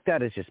 Like,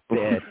 that is just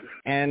bad.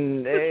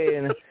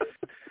 and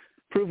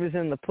proof is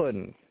in the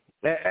pudding.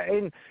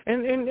 And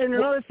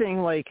another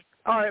thing, like,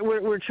 all right,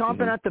 we're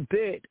chomping at the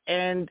bit,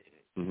 and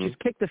just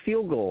kick the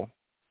field goal.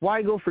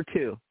 Why go for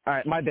two? All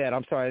right, my bad.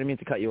 I'm sorry. I didn't mean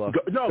to cut you off.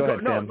 Go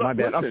ahead, Sam. My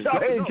bad. Listen, I'm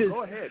sorry.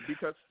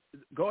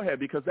 Go ahead,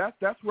 because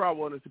that's where I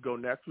wanted to go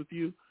next with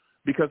you.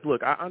 Because,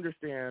 look, I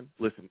understand.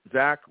 Listen,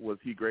 Zach, was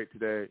he great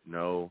today?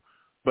 No.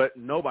 But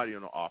nobody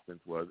on the offense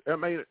was. I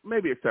mean,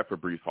 maybe except for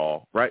Breece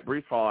Hall, right?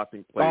 Breece Hall, I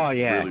think, played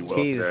really well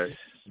today.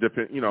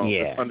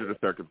 Under the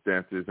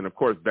circumstances. And, of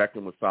course,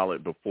 Beckham was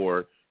solid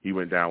before he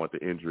went down with the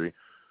injury.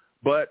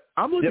 But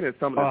I'm looking at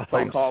some of the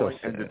play calling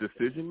and the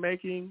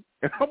decision-making,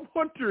 and I'm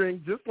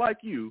wondering, just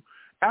like you,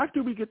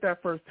 after we get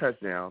that first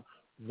touchdown,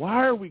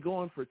 why are we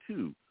going for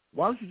two?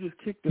 Why don't you just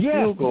kick the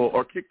field goal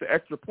or kick the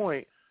extra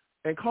point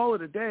and call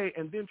it a day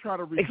and then try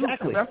to regroup?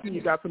 Exactly. That's when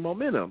you got the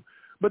momentum.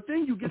 but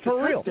then you get the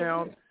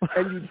touchdown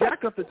and you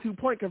jack up the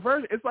 2-point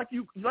conversion. It's like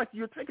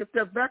you're taking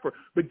steps backward.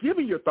 But give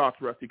me your thoughts,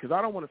 Rusty, because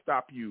I don't want to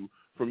stop you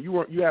from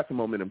you had some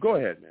momentum. Go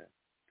ahead, man.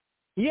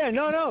 Yeah,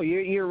 no,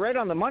 you're right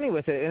on the money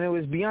with it, and it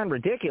was beyond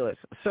ridiculous.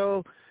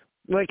 So,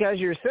 like as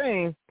you're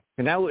saying,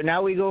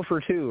 now we go for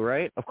 2,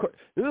 right? Of course,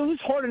 it was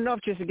hard enough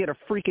just to get a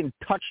freaking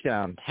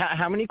touchdown.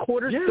 How many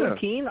quarters? Yeah.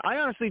 13. I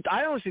honestly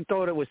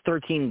thought it was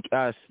 13,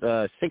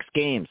 6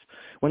 games.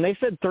 When they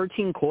said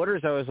 13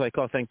 quarters, I was like,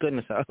 oh, thank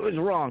goodness I was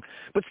wrong.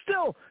 But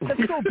still,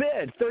 that's so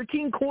bad.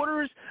 13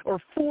 quarters or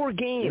 4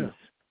 games.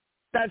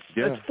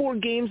 Yeah. That's 4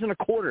 games and a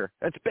quarter.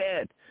 That's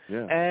bad.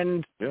 Yeah.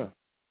 And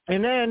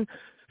then.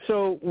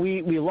 So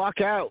we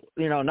lock out,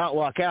 not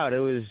lock out. It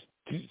was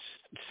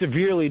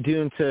severely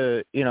due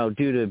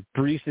to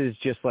Brees's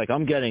just like,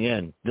 I'm getting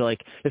in. Like,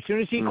 as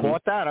soon as he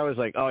caught that, I was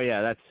like, oh,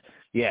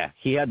 yeah,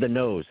 he had the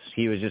nose.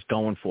 He was just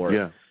going for it.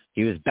 Yeah.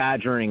 He was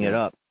badgering it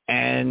up.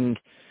 And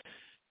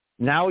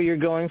now you're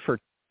going for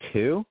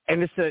 2,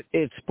 and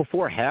it's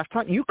before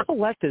halftime. You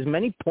collect as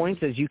many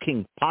points as you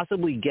can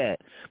possibly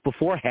get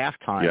before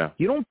halftime. Yeah.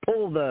 You don't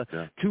pull the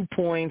 2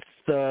 points,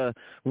 the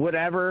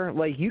whatever.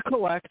 Like, you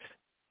collect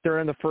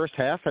during the first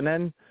half, and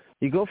then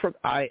you go for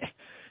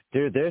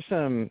there's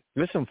some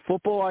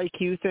football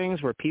IQ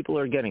things where people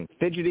are getting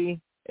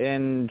fidgety,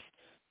 and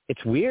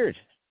it's weird.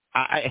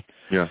 I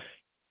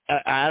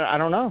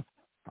don't know.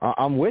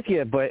 I'm with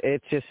you, but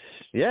it's just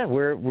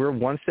we're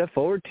 1 step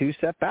forward, 2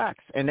 step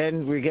backs, and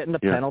then we're getting the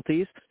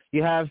penalties.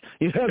 You have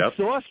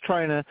Sauce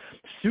trying to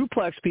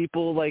suplex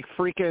people like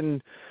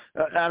freaking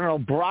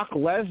Brock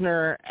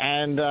Lesnar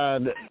and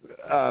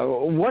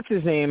what's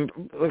his name,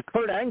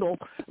 Kurt Angle.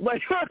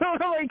 Like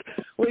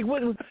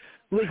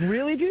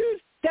really,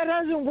 dude? That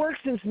hasn't worked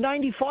since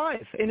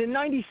 '95, and in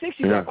 '96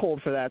 you got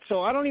called for that.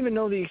 So I don't even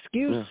know the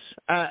excuse.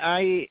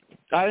 I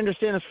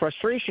understand his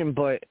frustration,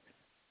 but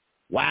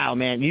wow,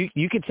 man,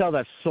 you could tell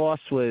that Sauce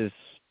was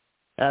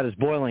at his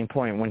boiling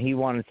point when he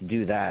wanted to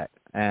do that,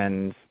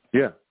 and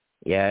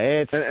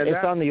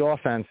it's on the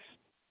offense.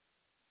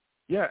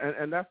 Yeah,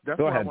 and that's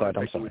Go what ahead, I want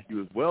bud. to take with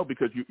you as well,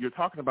 because you're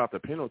talking about the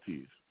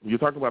penalties. You're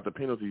talking about the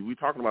penalties. We're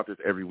talking about this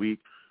every week.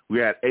 We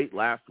had 8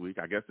 last week.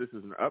 I guess this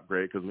is an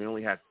upgrade because we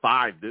only had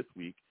 5 this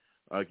week,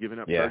 giving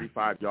up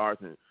 35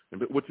 yards, and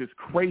which is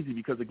crazy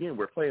because, again,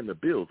 we're playing the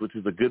Bills, which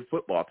is a good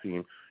football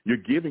team. You're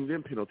giving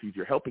them penalties.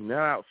 You're helping them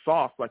out.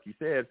 Sauce, like you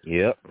said.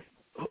 Yep.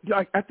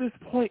 Like, at this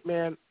point,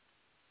 man,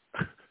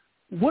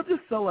 what does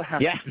Sulla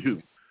have to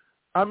do?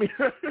 I mean,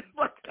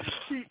 like,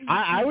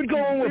 I would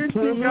go in with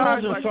pool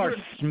noodles and start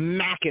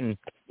smacking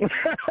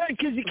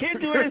because you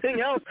can't do anything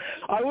else.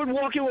 I would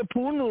walk in with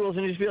pool noodles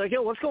and just be like,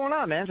 yo, what's going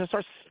on, man? Just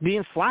start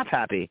being slap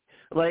happy.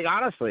 Like,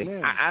 honestly,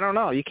 I don't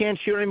know. You can't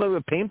shoot anybody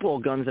with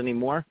paintball guns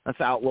anymore.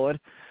 That's outlawed.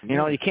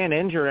 You can't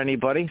injure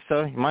anybody,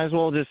 so you might as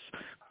well just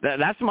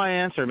that's my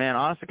answer, man.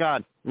 Honest to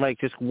God. Like,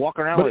 just walk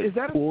around with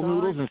pool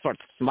noodles and start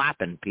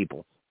slapping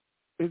people.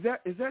 Is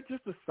that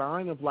just a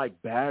sign of, like,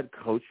 bad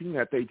coaching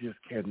that they just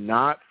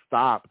cannot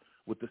stop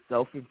with the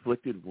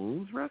self-inflicted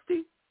wounds,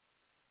 Rusty?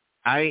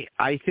 I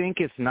think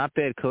it's not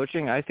bad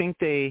coaching. I think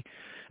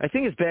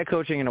it's bad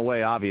coaching in a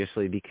way,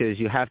 obviously, because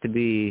you have to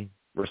be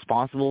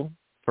responsible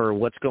for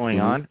what's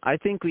going on. I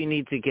think we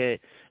need to get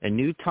a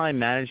new time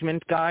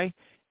management guy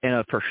and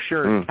a for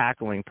sure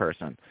tackling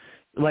person.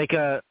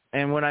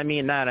 And when I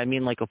mean that, I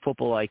mean like a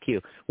football IQ,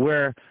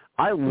 where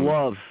I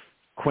love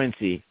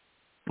Quincy,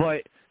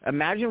 but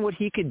imagine what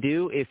he could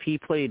do if he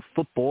played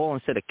football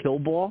instead of kill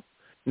ball.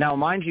 Now,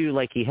 mind you,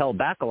 like, he held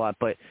back a lot,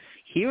 but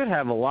he would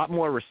have a lot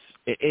more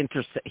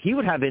he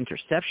would have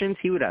interceptions.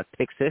 He would have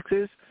pick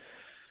sixes.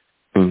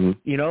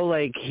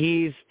 Like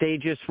they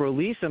just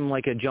release him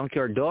like a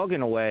junkyard dog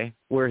in a way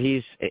where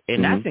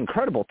and that's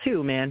incredible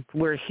too, man,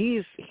 where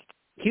he's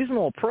an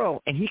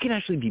all-pro and he can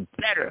actually be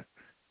better.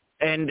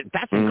 And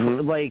that's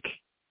like,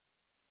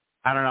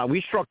 I don't know.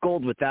 We struck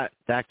gold with that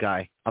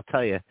guy, I'll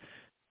tell you.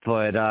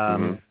 But I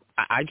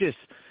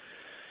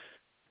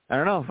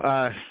don't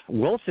know.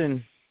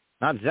 Wilson,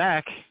 not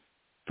Zach,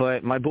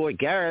 but my boy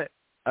Garrett.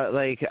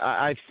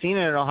 I've seen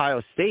it at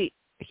Ohio State.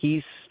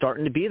 He's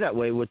starting to be that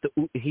way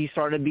he's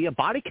starting to be a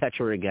body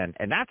catcher again,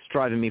 and that's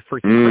driving me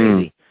freaking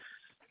crazy.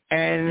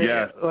 And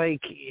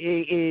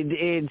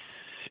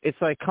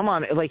it's like, come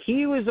on, like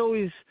he was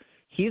always.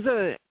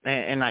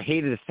 And I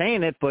hated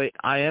saying it, but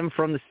I am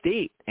from the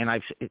state, and I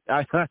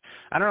don't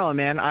know,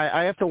 man.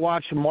 I have to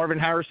watch Marvin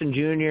Harrison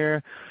Jr.,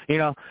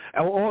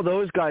 all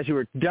those guys who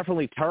are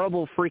definitely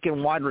terrible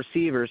freaking wide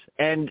receivers,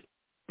 and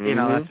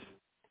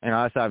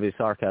that's obvious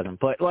sarcasm,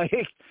 but like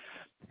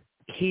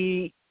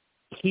he's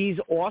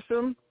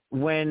awesome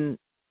when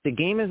the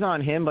game is on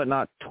him, but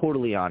not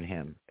totally on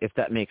him, if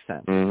that makes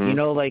sense.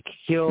 Like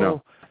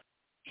he'll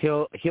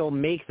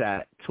make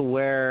that to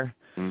where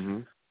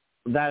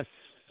that's.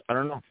 I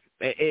don't know.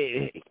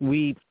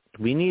 We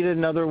need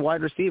another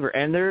wide receiver,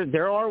 and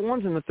there are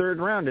ones in the 3rd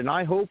round, and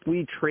I hope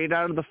we trade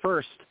out of the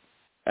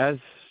 1st.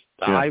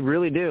 I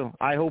really do.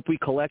 I hope we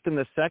collect in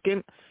the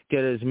 2nd,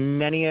 get as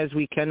many as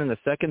we can in the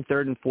 2nd,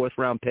 3rd, and 4th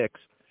round picks,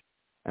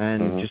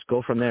 and just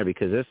go from there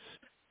because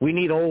We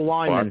need old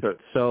linemen.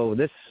 So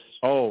this.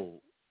 Oh,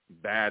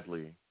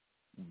 badly.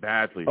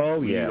 Oh,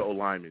 we yeah. need old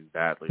linemen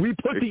badly. We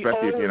put the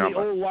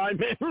old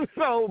linemen.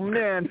 Oh,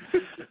 man.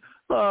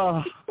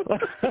 Oh.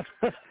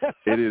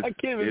 It is. I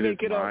can't even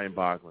make it up.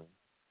 Mind-boggling.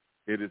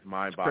 It is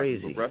mind-boggling.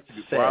 Crazy. But Rusty,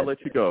 before I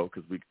let you go,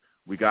 because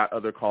we got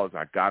other callers,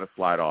 I got to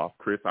slide off.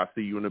 Chris, I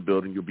see you in the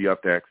building. You'll be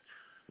up next.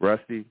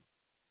 Rusty,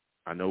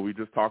 I know we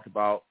just talked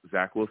about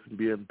Zach Wilson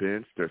being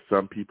benched. There's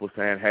some people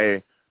saying,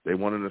 hey, they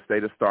want him to stay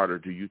the starter.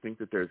 Do you think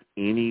that there's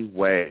any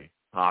way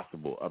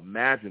possible,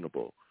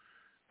 imaginable,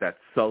 that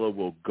Sulla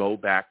will go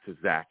back to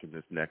Zach in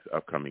this next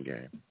upcoming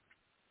game?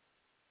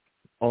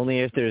 Only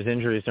if there's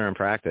injuries during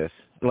practice.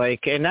 This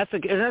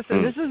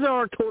is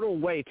our total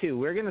way too.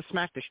 We're gonna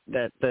smack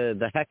the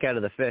heck out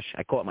of the fish.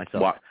 I caught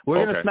myself. What?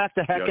 We're gonna smack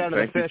the heck out of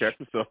the fish.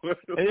 Go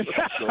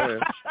ahead.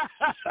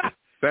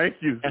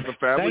 Thank you.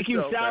 Thank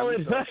you,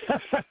 Salad.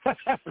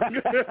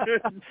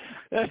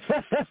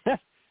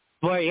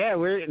 But yeah,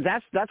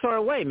 that's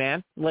our way,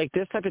 man. Like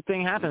this type of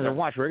thing happens, and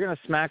watch, we're gonna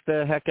smack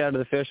the heck out of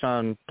the fish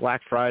on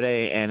Black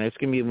Friday, and it's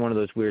gonna be one of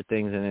those weird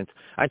things. And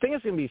I think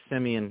it's gonna be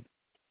Simeon.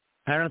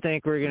 I don't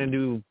think we're gonna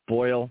do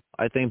Boyle.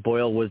 I think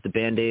Boyle was the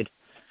Band-Aid,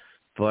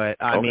 but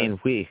I mean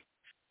we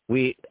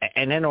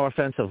and then our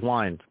offensive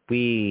line.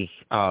 It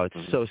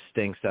so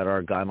stinks that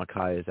our guy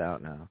Makai is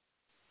out now,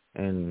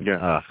 and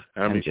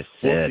I'm just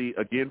sad. We'll see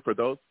again for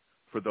those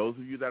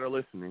of you that are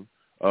listening.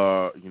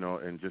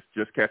 And just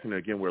catching it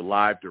again, we're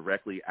live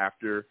directly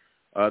after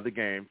the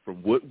game.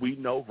 From what we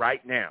know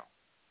right now,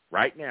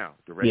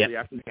 directly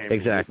after the game.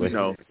 Exactly.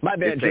 My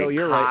bad, Joe.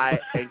 You're right.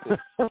 Ankle.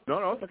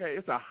 No, it's okay.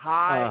 It's a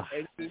high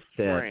ankle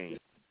sprain.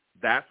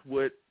 That's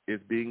what is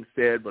being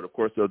said, but of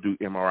course they'll do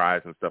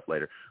MRIs and stuff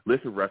later.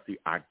 Listen, Rusty,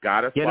 I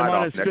gotta slide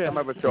off. Next time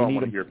I have a show, I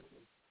want to hear.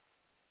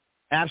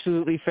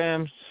 Absolutely,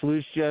 fam.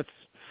 Salute, Jets.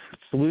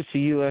 Salute to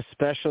you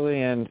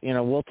especially, and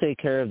we'll take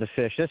care of the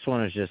fish. This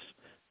one is just.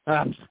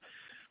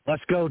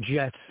 Let's go,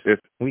 Jets.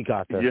 We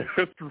got this. Yes,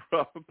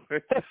 Rob.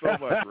 Thank you so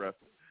much, Russ.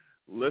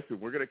 Listen,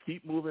 we're going to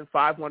keep moving.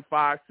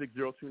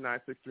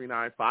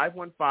 515-602-9639.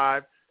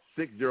 515-602-9639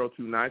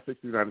 is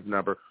the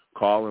number.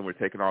 Call, and we're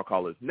taking all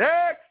callers.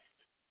 Next,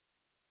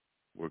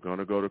 we're going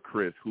to go to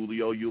Chris.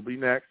 Julio, you'll be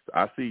next.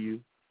 I see you.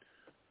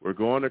 We're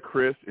going to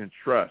Chris and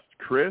Trust.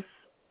 Chris,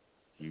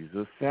 he's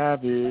a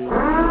savage.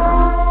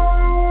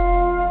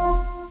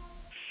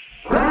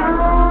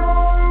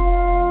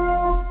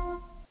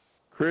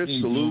 Chris,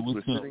 salute.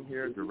 We're sitting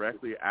here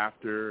directly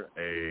after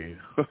a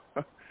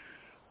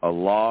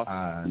loss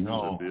to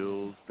the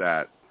Bills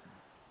that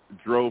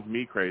drove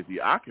me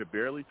crazy. I could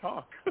barely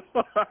talk.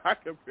 I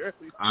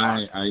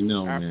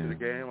know, after man. The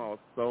game, I was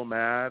so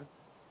mad.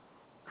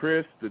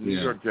 Chris, the New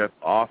York Jets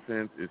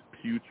offense is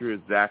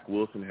putrid. Zach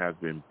Wilson has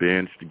been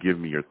benched. Give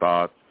me your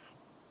thoughts.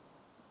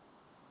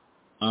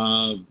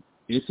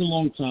 It's a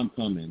long time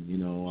coming.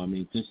 I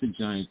mean, since the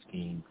Giants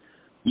game,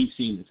 we've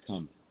seen this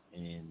coming,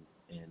 and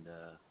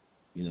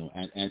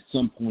at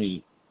some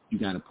point, you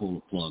got to pull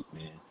the plug,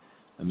 man.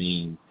 I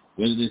mean,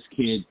 whether this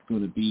kid's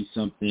going to be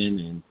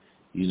something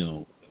in,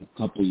 a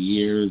couple of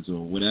years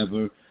or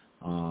whatever,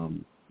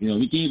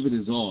 he gave it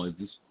his all.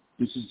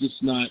 This is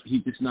just not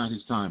his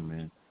time,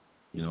 man.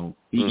 He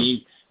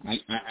gave. I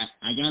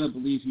gotta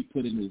believe he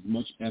put in as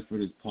much effort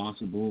as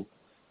possible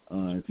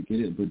to get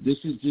it, but this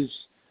is just.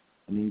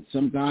 I mean,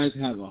 some guys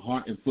have a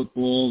heart in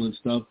football and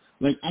stuff.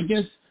 Like, I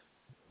guess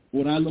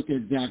when I look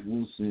at Zach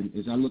Wilson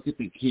is I look at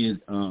the kid.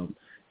 I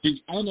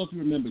don't know if you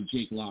remember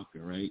Jake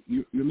Locker, right?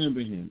 You remember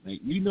him.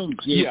 Like, Jake.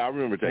 Yeah, I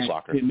remember Jake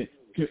Locker. Can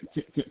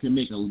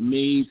make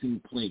amazing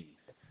plays.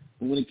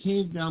 But when it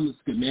came down to the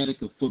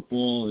schematic of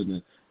football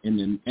and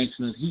the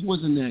excellence, he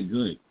wasn't that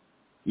good.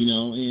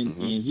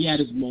 And he had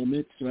his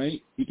moments, right?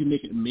 He can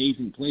make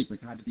amazing plays.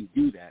 Like, how did he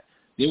do that?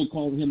 They were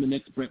calling him the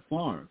next Brett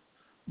Favre.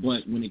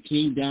 But when it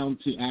came down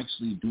to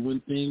actually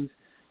doing things,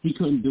 he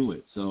couldn't do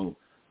it. So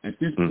at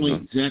this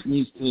point, Zach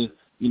needs to,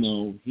 he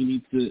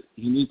needs to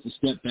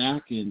step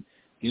back and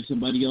give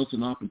somebody else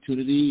an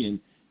opportunity, and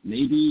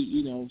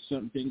maybe,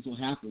 certain things will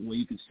happen where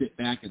you can sit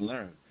back and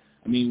learn.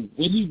 I mean,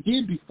 what he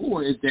did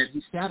before is that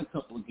he sat a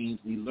couple of games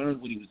and he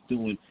learned what he was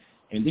doing,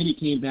 and then he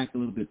came back a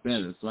little bit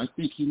better. So I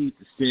think he needs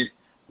to sit,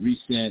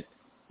 reset,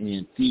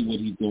 and see what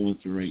he's going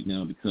through right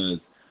now,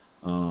 because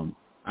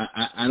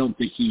I don't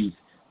think he's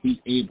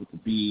able to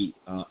be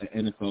an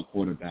NFL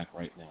quarterback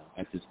right now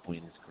at this point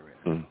in his career.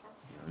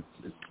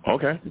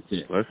 Okay. That's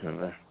it.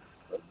 Listen,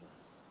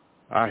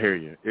 I hear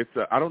you. It's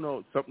I don't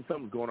know,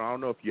 something's going on. I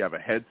don't know if you have a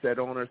headset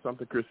on or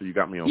something, Chris, or you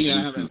got me on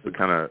Bluetooth to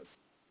kind of.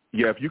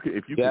 Yeah, if you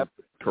can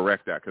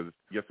correct that, because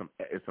it's some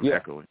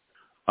echoing.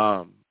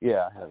 I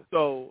have it.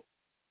 So,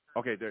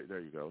 okay, there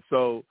you go.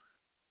 So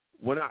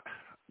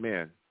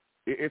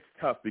it's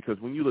tough, because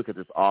when you look at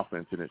this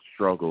offense and its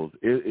struggles,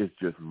 it is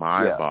just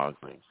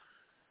mind-boggling.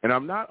 And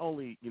I'm not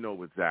only,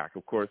 with Zach.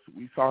 Of course,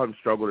 we saw him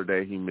struggle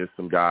today. He missed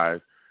some guys.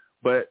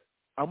 But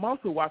I'm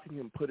also watching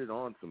him put it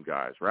on some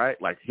guys,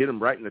 right? Like, hit him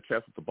right in the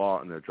chest with the ball,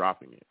 and they're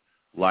dropping it.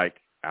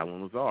 Like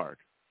Allen Lazard.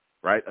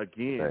 right?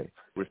 Again,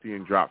 we're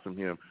seeing drops from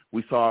him.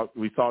 We saw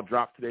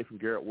drops today from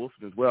Garrett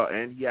Wilson as well,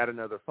 and he had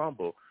another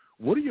fumble.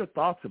 What are your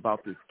thoughts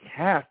about this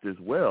cast as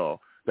well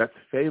that's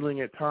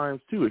failing at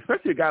times too,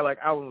 especially a guy like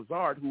Allen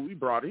Lazard, who we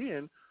brought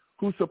in,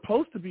 who's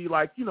supposed to be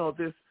like,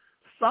 this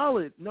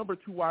solid number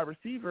 2 wide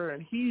receiver,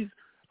 and he's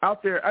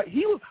out there.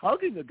 He was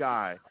hugging a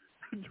guy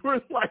during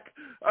it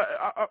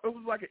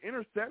was like an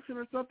interception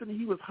or something.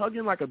 He was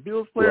hugging like a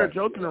Bills player,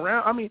 joking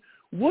around. I mean,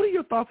 what are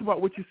your thoughts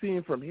about what you're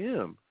seeing from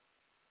him?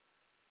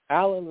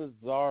 Allen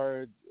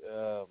Lazard,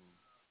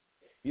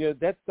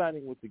 that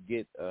signing was to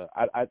get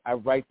I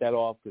write that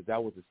off because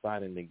that was a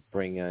signing to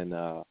bring in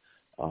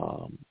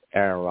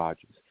Aaron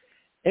Rodgers.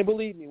 And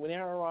believe me, when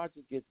Aaron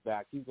Rodgers gets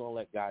back, he's going to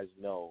let guys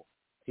know.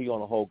 He's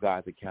going to hold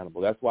guys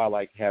accountable. That's why I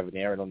like having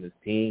Aaron on this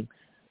team,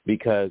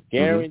 because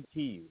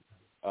guarantee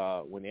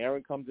you, when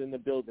Aaron comes in the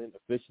building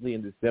officially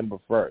in December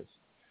 1st,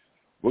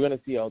 we're going to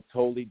see a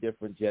totally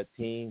different Jet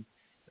team.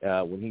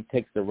 When he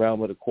takes the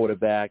realm of the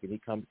quarterback and he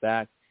comes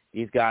back,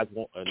 these guys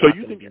are not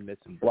going to be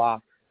missing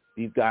blocks.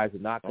 These guys are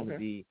not going to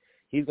be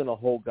 – he's going to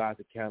hold guys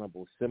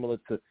accountable similar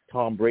to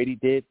Tom Brady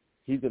did.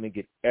 He's going to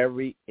get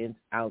every inch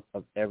out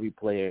of every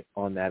player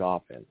on that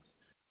offense.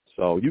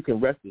 So you can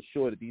rest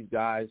assured that these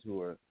guys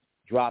who are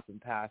dropping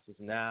passes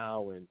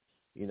now and,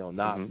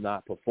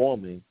 not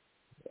performing,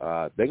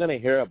 they're going to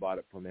hear about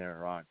it from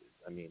Aaron Rodgers.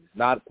 I mean, it's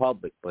not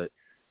public, but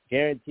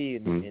guarantee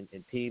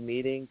in team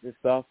meetings and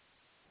stuff,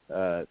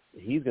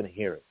 he's going to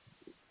hear it.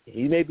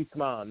 He may be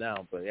smiling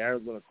now, but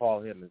Aaron's going to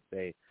call him and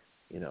say,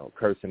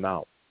 curse him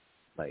out.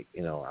 Like,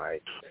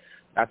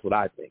 that's what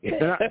I think.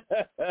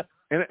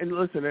 And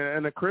listen,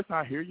 and Chris,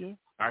 I hear you,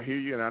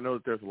 and I know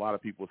that there's a lot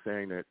of people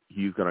saying that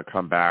he's going to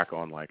come back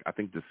on, I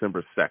think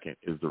December 2nd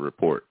is the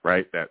report,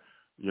 right? That,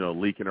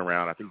 leaking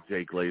around. I think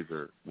Jay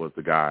Glazer was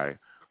the guy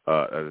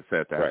that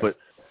said that. Right. But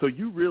so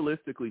you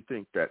realistically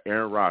think that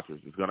Aaron Rodgers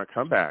is going to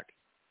come back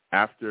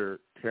after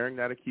tearing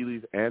that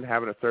Achilles and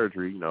having a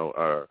surgery,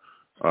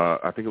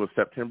 I think it was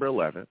September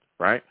 11th,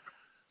 right?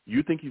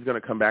 You think he's going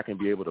to come back and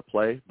be able to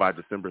play by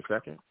December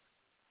 2nd?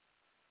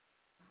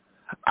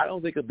 I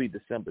don't think it'll be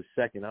December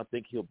 2nd. I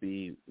think he'll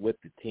be with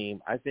the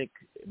team. I think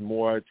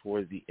more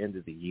towards the end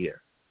of the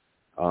year.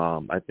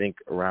 I think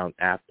around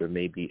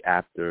maybe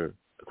after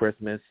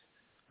Christmas,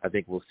 I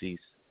think we'll see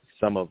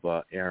some of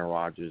Aaron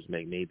Rodgers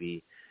make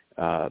maybe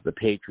the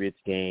Patriots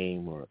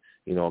game or,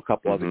 a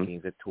couple other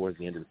games towards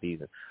the end of the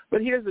season.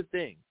 But here's the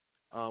thing.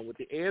 With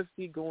the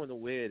AFC going the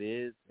way it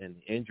is and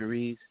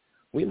injuries,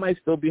 we might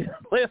still be in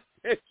the playoff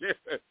picture.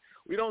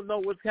 We don't know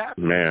what's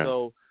happening. Man.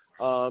 So,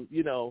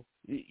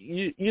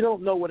 you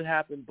don't know what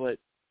happened, but,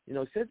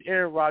 since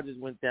Aaron Rodgers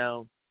went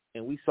down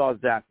and we saw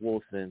Zach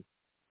Wilson,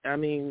 I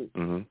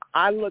mean,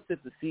 I looked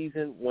at the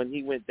season when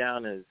he went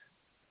down as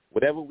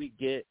whatever we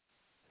get.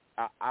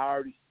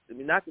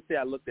 Not to say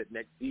I looked at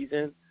next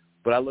season,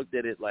 but I looked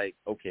at it like,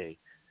 okay,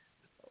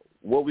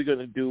 what are we going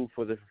to do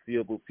for the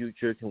foreseeable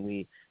future? Can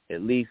we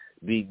at least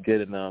be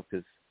good enough?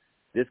 Because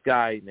this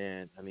guy,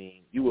 man, I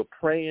mean, you were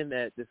praying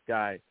that this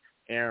guy,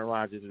 Aaron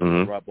Rodgers, was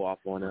going to rub off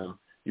on him.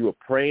 You were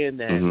praying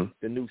that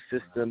the new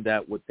system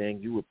that would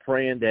think. You were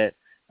praying that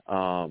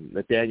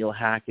Nathaniel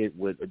Hackett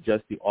would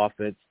adjust the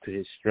offense to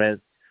his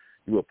strengths.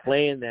 You were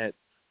praying that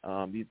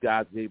these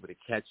guys were able to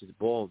catch his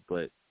balls,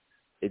 but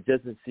it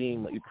doesn't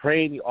seem like you're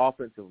praying the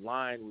offensive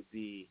line would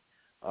be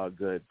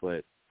good.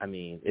 But, I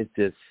mean, it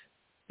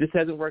just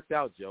hasn't worked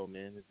out, Joe,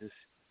 man. It's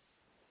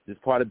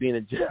just part of being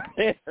a Jet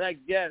fan, I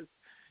guess.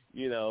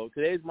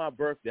 Today's my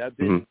birthday. I've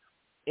been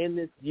in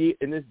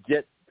this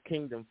Jet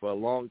kingdom for a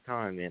long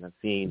time, man. I've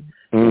seen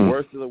the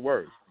worst of the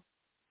worst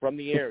from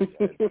the area.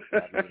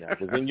 I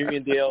was in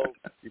Uniondale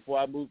before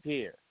I moved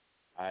here.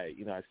 I've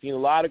seen a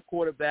lot of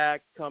quarterbacks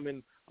come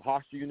in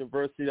Hofstra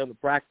University on the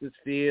practice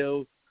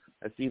field.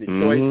 I've seen the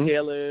Troy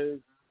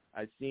Taylors.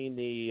 I've seen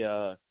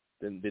the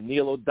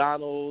Neil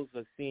O'Donnells.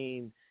 I've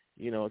seen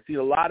a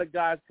lot of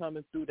guys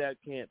coming through that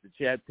camp, the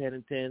Chad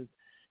Penningtons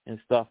and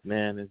stuff,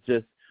 man. It's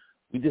just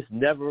we just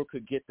never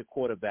could get the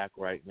quarterback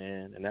right,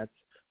 man, and that's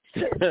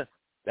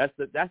that's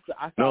the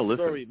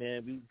story,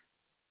 man.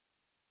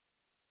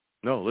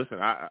 No, listen,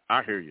 I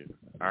hear you.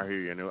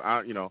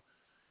 And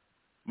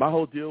my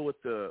whole deal with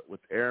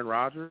Aaron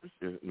Rodgers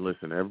is,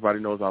 listen, everybody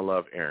knows I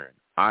love Aaron.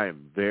 I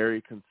am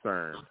very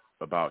concerned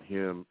about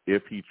him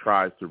if he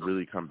tries to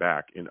really come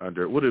back in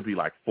under, would it be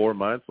like 4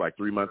 months, like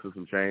 3 months and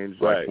some change,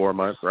 right. Like 4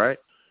 months, right?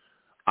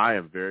 I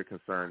am very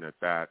concerned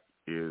that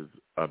is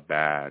a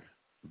bad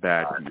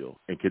deal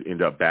and could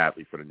end up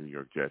badly for the New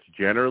York Jets.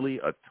 Generally,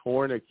 a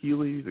torn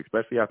Achilles,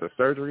 especially after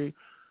surgery,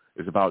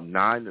 is about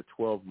 9 to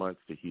 12 months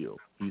to heal.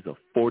 He's a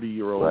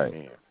 40-year-old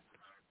man.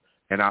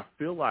 And I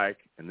feel like,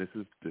 and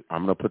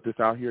I'm going to put this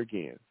out here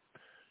again,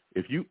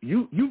 if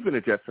you've been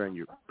a Jets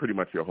fan pretty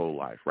much your whole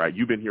life, right?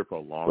 You've been here for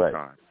a long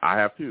time. I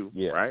have too,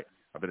 right?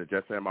 I've been a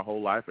Jets fan my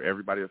whole life. For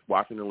everybody that's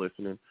watching and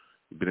listening,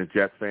 we've been a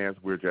Jets fans.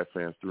 We're Jets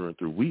fans through and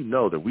through. We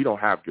know that we don't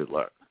have good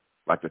luck.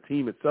 Like the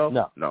team itself,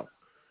 no.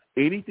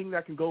 Anything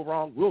that can go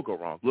wrong will go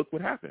wrong. Look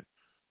what happened.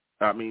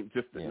 I mean,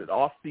 just the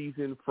off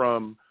season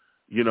from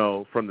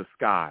the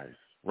skies,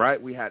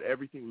 right? We had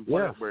everything we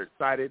wanted. We're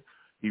excited.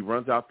 He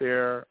runs out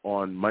there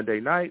on Monday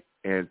night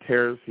and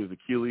tears his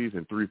Achilles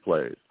in 3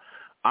 plays.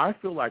 I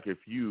feel like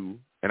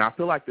and I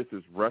feel like this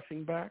is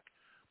rushing back,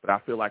 but I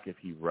feel like if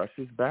he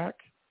rushes back,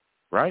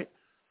 right,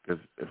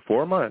 because in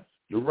 4 months,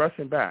 you're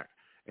rushing back,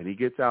 and he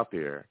gets out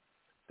there,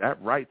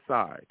 that right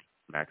side,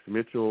 Max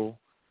Mitchell,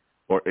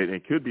 or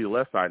it could be the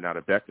left side now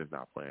that Becton's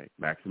not playing,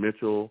 Max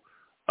Mitchell,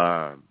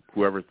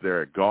 whoever's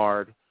there at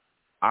guard,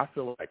 I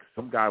feel like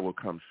some guy will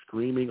come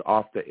screaming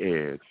off the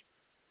edge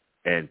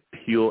and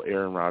peel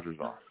Aaron Rodgers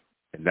off,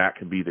 and that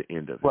can be the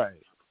end of it. Right.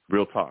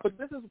 Real talk. But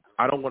this is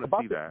I don't want to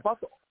see that.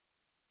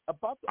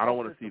 I don't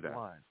want to see that.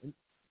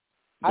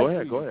 Go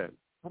ahead.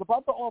 But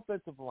about the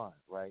offensive line,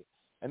 right?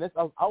 And this,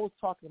 I was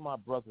talking to my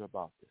brother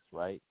about this,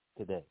 right,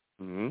 today.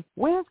 Mm-hmm.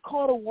 Where's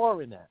Carter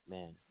Warren at,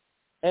 man?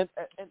 And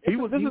he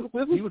was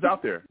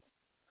out there.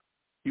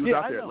 He was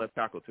out there at left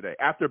tackle today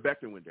after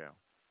Becton went down.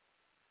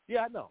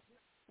 Yeah, I know.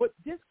 But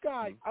this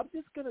guy, I'm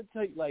just gonna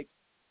tell you, like,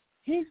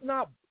 he's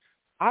not.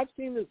 I've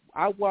seen this.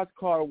 I watched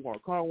Carter Warren.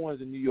 Carter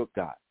Warren's a New York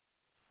guy.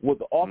 Was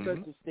the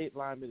offensive state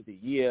lineman of the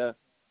year.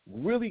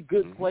 Really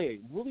good player.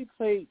 Really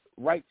played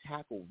right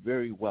tackle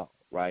very well,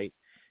 right?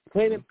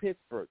 Played in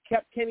Pittsburgh.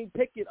 Kept Kenny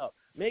Pickett up.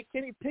 Made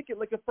Kenny Pickett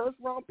like a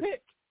first-round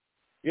pick,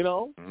 you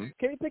know?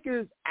 Kenny Pickett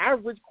is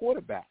average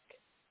quarterback,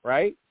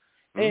 right?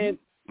 And,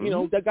 you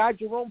know, the guy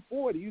Jerome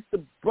Ford, he used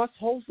to bust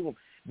holes in him.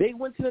 They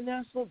went to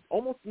the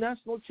almost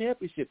national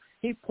championship.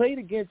 He played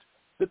against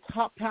the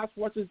top pass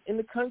rushers in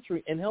the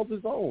country and held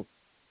his own.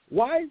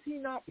 Why is he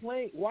not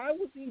playing? Why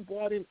was he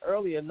brought in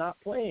early and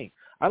not playing?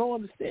 I don't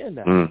understand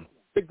that.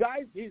 The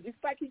guy, it's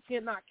like he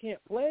can't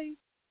play.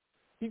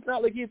 He's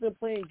not like he's been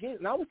playing games.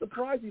 And I was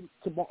surprised,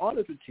 to be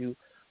honest with you,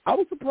 I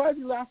was surprised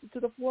he lasted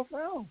to the 4th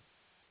round.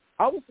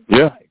 I was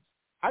surprised. Yeah.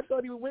 I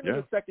thought he would win in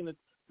the second, at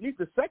least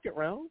the 2nd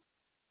round.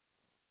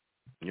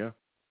 Yeah.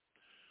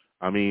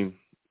 I mean,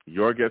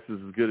 your guess is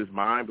as good as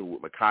mine, but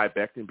with Mekhi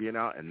Becton being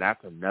out, and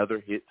that's another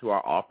hit to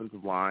our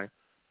offensive line.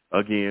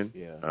 Again,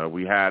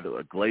 we had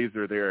a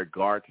Glazer there at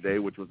guard today,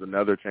 which was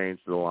another change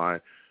to the line.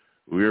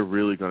 We're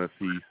really going to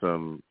see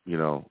some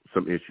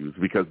issues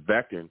because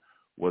Becton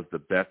was the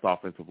best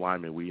offensive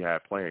lineman we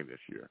had playing this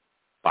year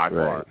by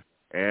far.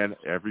 And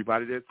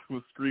everybody that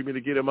was screaming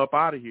to get him up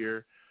out of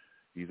here,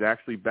 he's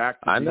actually back.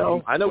 I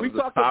know. We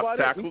talked about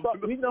it.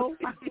 We know.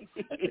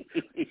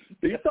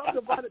 You talked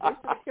about it. They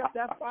should have kept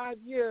that 5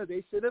 year.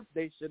 They should have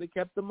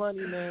kept the money,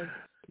 man.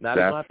 That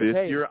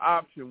 5th-year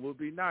option would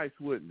be nice,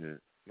 wouldn't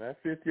it?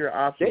 That 5th-year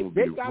option would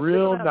be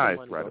real nice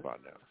right about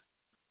now.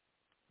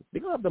 They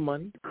don't have the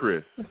money,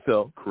 Chris.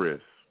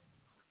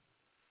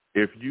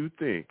 If you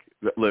think,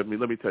 let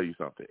me tell you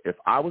something. If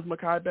I was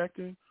Mekhi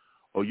Becton,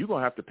 you're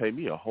gonna have to pay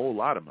me a whole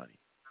lot of money,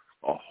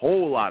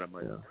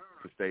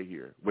 to stay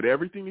here with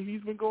everything that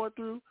he's been going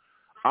through.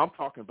 I'm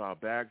talking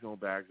about bags on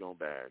bags on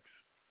bags.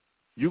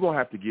 You're gonna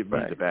have to give me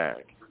the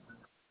bag,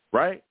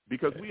 right?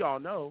 Because we all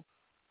know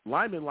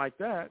linemen like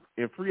that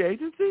in free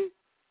agency,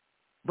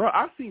 bro.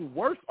 I've seen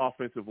worse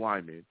offensive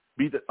linemen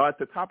be at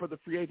the top of the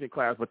free agent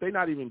class, but they're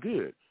not even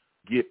good.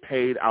 Get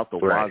paid out the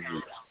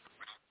wazoo.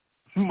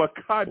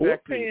 Mekhi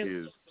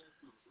Becton is,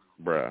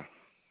 bruh.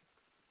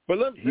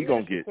 But he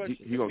gonna get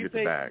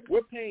the bag.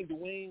 We're paying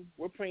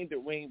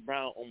Dwayne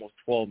Brown almost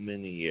 $12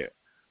 million a year.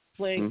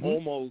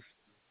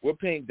 We're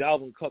paying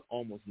Dalvin Cook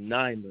almost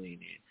 $9 million a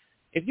year.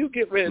 If you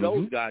get rid of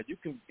those guys, you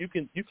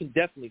can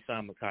definitely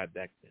sign Mekhi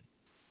Becton,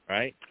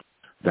 right?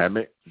 That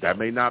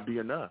may not be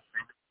enough.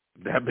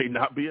 Let me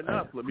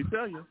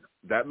tell you,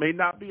 that may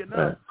not be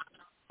enough.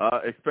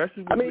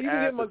 Especially when you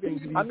add the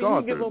things he's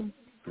gone through.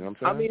 You know what I'm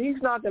saying? I mean,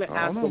 he's not going to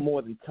ask for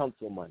more than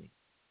Tunsil money.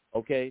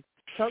 Okay,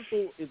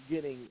 Tunsil is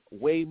getting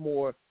way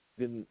more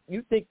than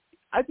you think.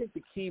 I think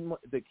the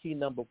key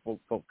number for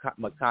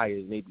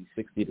Mekhi is maybe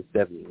 $60 to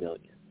 $70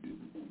 million,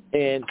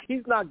 and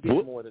he's not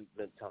getting more than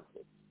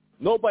Tunsil.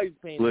 Nobody's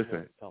paying more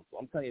than Tunsil.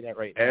 I'm telling you that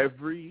right now.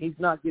 He's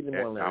not getting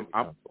more than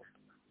Tunsil.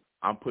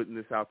 I'm putting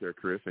this out there,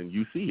 Chris, and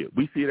you see it.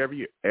 We see it every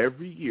year.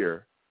 Every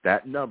year,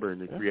 that number in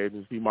the free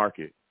agency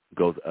market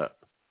goes up.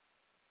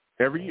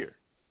 Every year.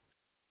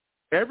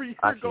 Every year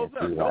it goes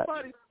up.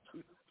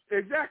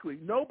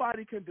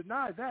 Nobody can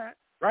deny that,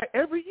 right?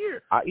 Every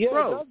year.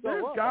 Bro,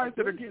 there's guys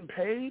that are getting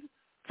paid.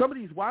 Some of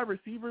these wide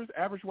receivers,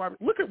 average wide.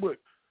 Look at what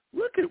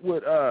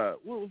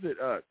what was it?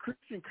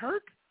 Christian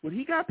Kirk, when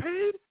he got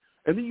paid,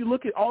 and then you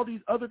look at all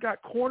these other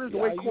corners. The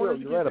way corners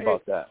you read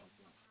about that.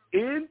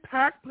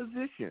 Impact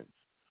positions.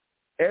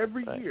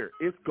 Every year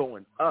it's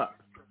going up,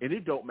 and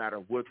it don't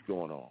matter what's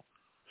going on.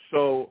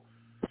 So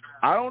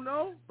I don't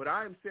know, but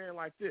I am saying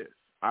like this.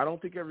 I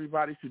don't think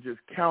everybody should just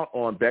count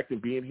on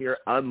Becton being here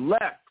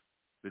unless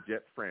the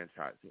Jets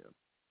franchise him.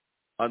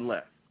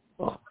 Unless.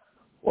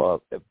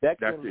 Well, if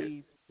Becton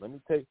leaves, let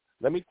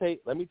me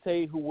tell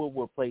you who will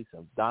replace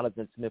him.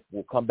 Donovan Smith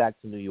will come back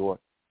to New York,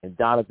 and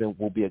Donovan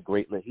will be a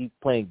great leader. He's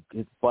playing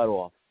his butt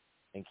off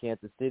in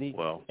Kansas City,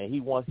 and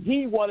he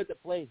wanted to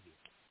play here.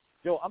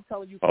 Joe, I'm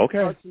telling you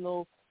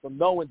personal from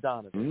knowing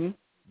Donovan.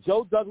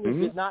 Joe Douglas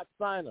did not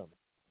sign him.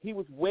 He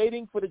was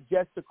waiting for the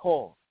Jets to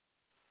call.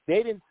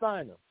 They didn't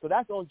sign him. So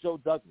that's on Joe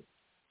Douglas.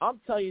 I'm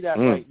telling you that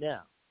right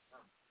now.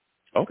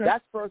 Okay.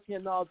 That's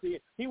first-hand knowledge.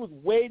 He was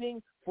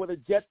waiting for the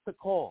Jets to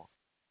call.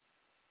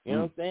 You know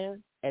what I'm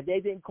saying? And they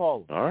didn't call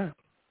him. All right.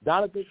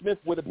 Donovan Smith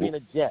would have been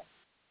a Jet.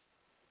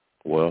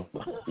 Well,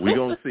 we're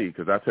going to see,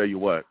 because I tell you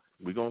what,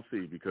 we're going to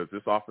see, because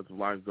this offensive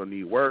line is going to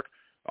need work.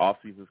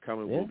 Off-season's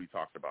coming. Yeah. We'll be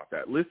talking about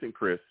that. Listen,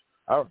 Chris,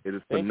 it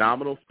is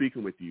phenomenal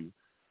speaking with you.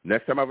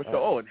 Next time I have a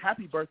show, and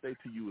happy birthday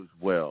to you as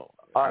well.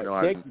 I know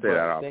I didn't say that.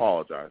 I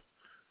apologize.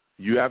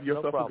 You have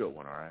yourself a good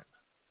one, all right?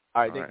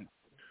 All right, thank you.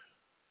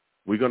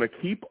 We're going to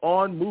keep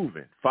on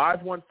moving.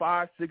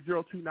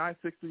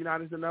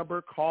 515-602-9639 is the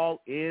number. Call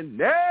in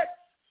next.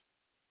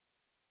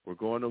 We're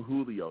going to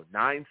Julio.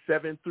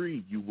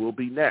 973, you will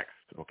be next,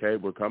 okay?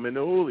 We're coming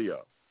to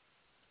Julio.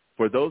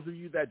 For those of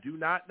you that do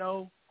not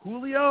know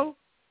Julio,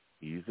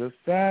 he's a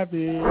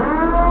savage.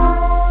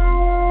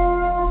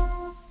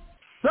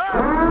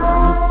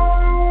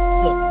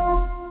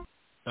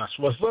 That's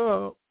what's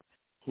up.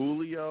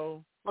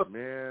 Julio,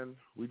 man,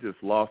 we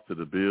just lost to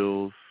the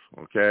Bills,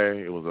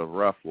 okay? It was a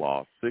rough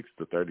loss,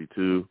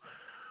 6-32.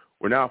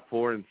 We're now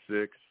 4-6.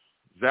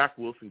 Zach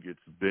Wilson gets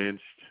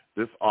benched.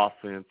 This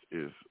offense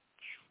is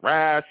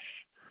trash.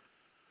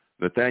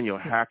 Nathaniel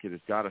Hackett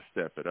has got to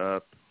step it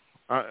up.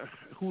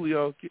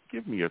 Julio,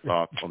 give me your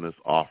thoughts on this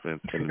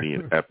offense and the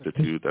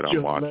ineptitude that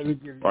I'm watching,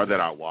 or that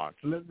I watch.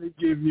 Let me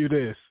give you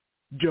this.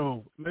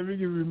 Joe, let me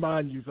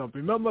remind you something.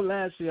 Remember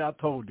last year I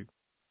told you,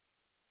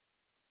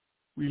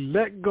 we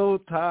let go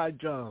Ty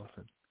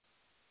Johnson,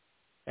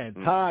 and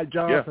Ty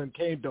Johnson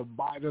came to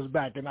bite us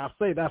back, and I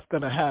say that's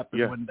going to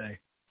happen one day.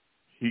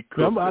 He cooked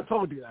Remember, us. I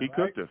told you that,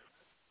 cooked us.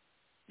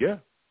 Yeah,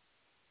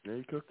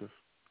 he cooked us.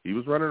 He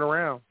was running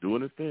around,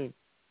 doing his thing.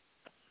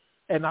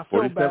 And I feel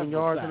 47 bad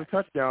yards for and a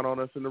touchdown on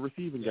us in the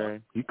receiving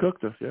game. He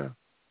cooked us,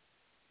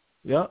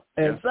 Yeah,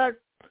 and Zach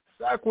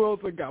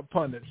Wilson got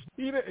punished.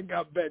 He didn't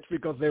got benched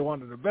because they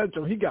wanted to bench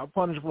him. He got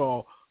punished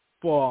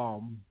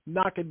for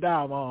knocking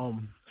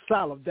down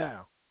Saleh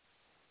down.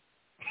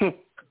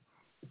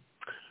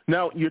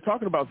 Now, you're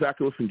talking about Zach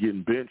Wilson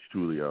getting benched,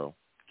 Julio.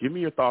 Give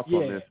me your thoughts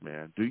on this,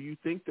 man. Do you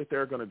think that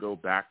they're going to go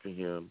back to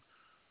him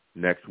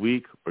next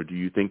week, or do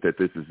you think that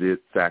this is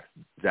it? Zach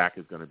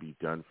is going to be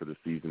done for the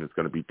season. It's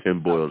going to be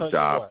Tim Boyle's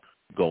job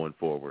going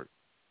forward.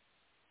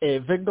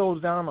 If it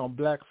goes down on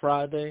Black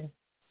Friday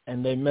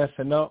and they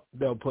messing up,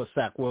 they'll put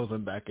Zach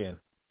Wilson back in.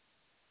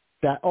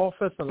 That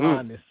offensive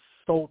line is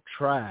so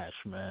trash,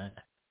 man.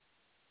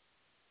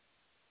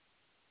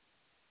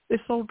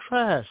 It's so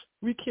trash.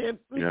 We can't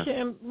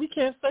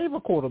save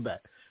a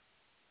quarterback.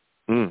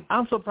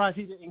 I'm surprised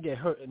he didn't get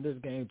hurt in this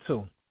game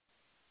too.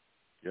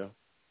 Yeah.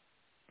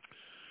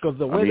 Because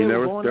the way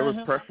there was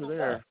pressure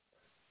there.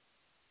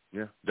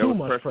 Yeah, there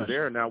was pressure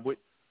there. Now,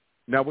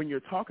 when you're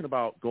talking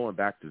about going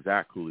back to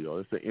Zach, Julio,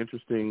 it's an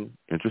interesting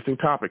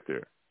topic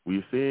there.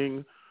 We're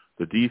seeing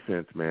the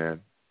defense, man.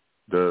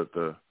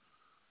 The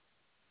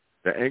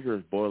anger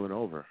is boiling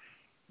over.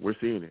 We're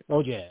seeing it.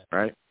 Oh yeah.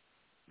 Right.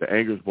 The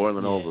anger is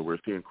boiling over. We're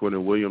seeing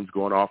Quentin Williams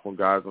going off on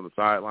guys on the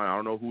sideline. I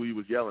don't know who he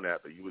was yelling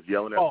at, but he was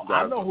yelling at some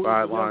guys on the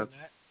sidelines.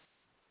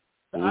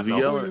 Who was he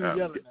yelling at?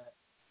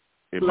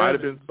 It might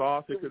have been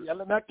Sauce. It could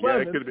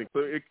have been.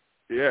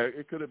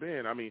 It could have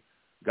been. I mean,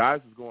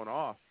 guys was going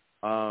off.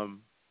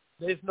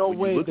 There's no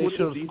way they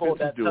should have scored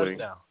that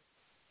touchdown.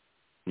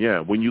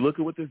 Yeah, when you look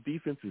at what this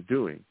defense is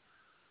doing,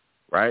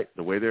 right,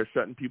 the way they're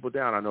shutting people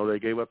down. I know they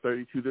gave up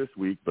 32 this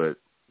week, but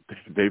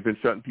they've been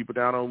shutting people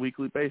down on a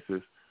weekly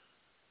basis.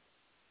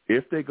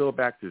 If they go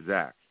back to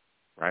Zach,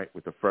 right,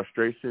 with the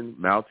frustration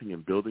mounting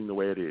and building the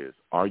way it is,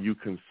 are you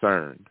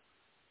concerned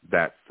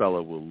that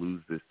fella will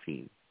lose this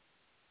team?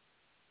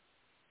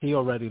 He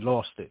already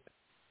lost it.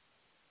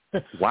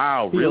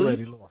 Wow, he really?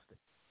 Already lost it.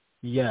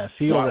 Yes,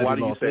 he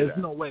already lost it. There's that?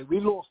 No way. We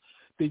lost.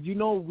 Did you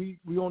know we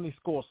only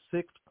scored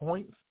 6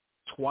 points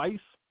twice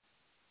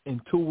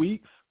in 2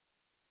 weeks?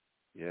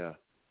 Yeah.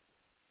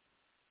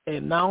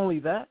 And not only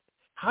that,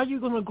 how are you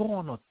going to go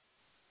on a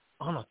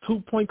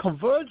 2-point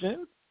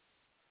conversion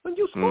when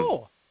you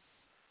score?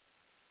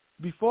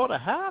 Before the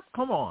half?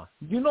 Come on.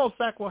 You know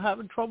Zach will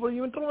having trouble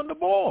even throwing the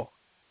ball.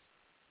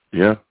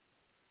 Yeah.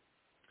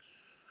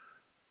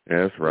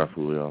 Yeah, it's rough,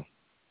 Julio.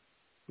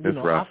 It's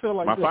rough. I feel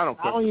like I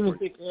don't even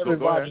think Aaron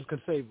Rodgers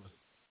can save us.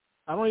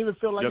 I don't even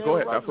feel like go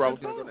ahead. Rodgers That's where I was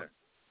going to go next.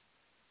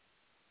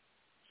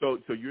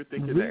 So you're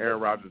thinking that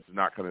Aaron Rodgers is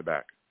not coming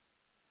back?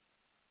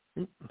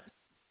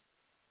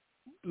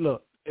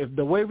 Look, if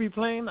the way we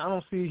playing, I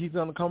don't see he's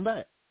going to come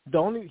back.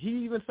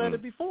 He even said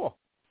it before.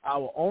 I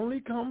will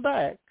only come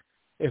back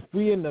if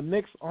we in the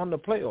mix on the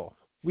playoff.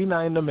 We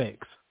not in the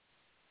mix.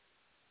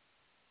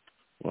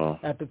 Well,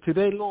 after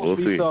today loss,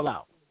 we fell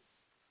out.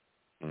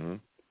 Mm-hmm.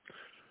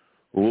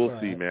 We'll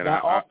see, man.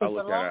 I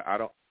look at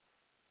it.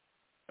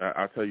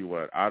 I'll tell you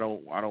what. I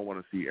don't want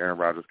to see Aaron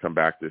Rodgers come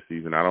back this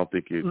season. I don't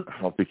think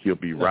he'll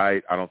be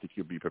right. I don't think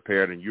he'll be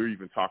prepared. And you're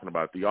even talking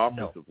about the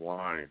offensive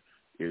line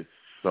is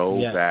so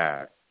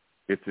bad.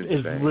 It's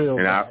insane. It's real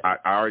bad. I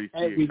already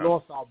see we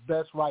lost our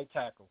best right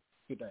tackle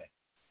today.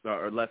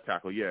 Or left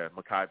tackle, Mekhi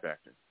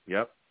Becton.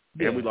 Yep.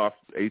 and we lost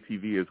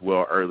ATV as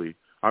well early.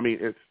 I mean,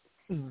 it's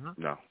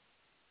no.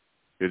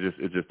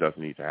 It just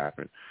doesn't need to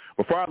happen.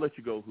 Before I let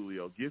you go,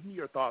 Julio, give me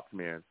your thoughts,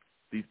 man.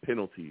 These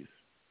penalties,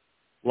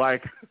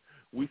 like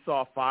we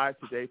saw 5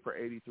 today for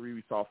 83.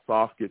 We saw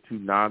Sauce get 2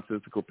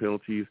 nonsensical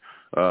penalties,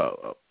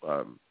 a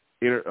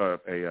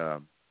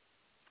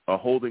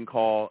holding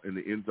call in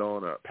the end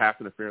zone, a pass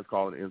interference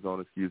call in the end zone.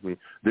 Excuse me.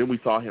 Then we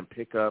saw him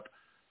pick up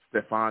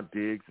Stephon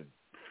Diggs and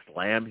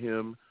slam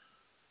him.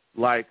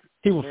 Like,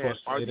 he was man,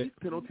 are these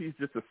penalties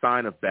just a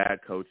sign of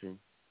bad coaching?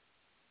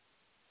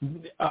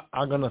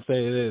 I'm going to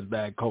say it is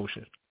bad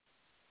coaching.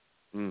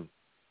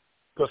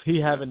 Because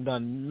he haven't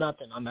done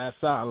nothing on that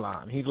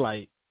sideline. He's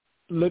like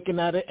looking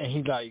at it, and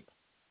he's like,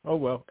 oh,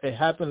 well, it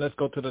happened. Let's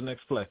go to the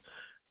next play.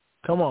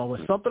 Come on.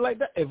 With something like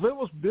that, if it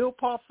was Bill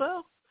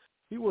Parcells,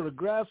 he would have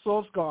grabbed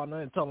Sauce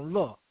Gardner and told him,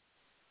 look,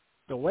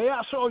 the way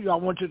I show you, I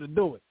want you to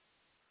do it.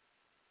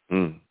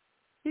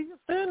 He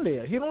just stand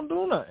there. He don't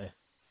do nothing.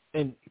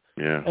 And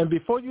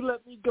before you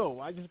let me go,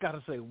 I just got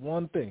to say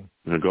one thing.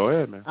 Go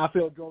ahead, man. I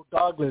feel Joe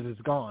Douglas is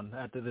gone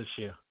after this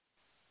year.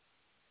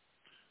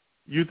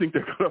 You think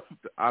they're going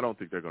to – I don't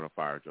think they're going to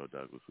fire Joe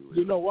Douglas.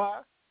 You know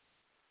why?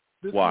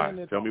 Why?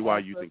 Tell me why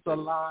you think that.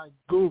 Line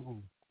guru.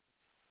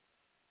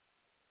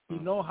 He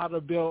know how to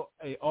build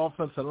an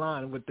offensive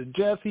line. With the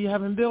Jets, he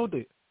haven't built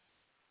it.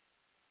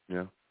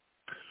 Yeah.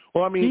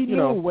 Well, I mean, he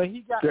knew when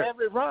he got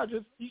Everett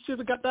Rodgers, he should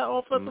have got that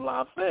offensive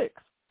line fixed.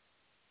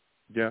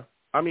 Yeah.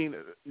 I mean,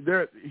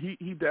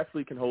 he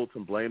definitely can hold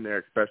some blame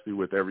there, especially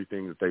with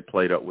everything that they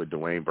played up with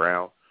Dwayne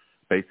Brown,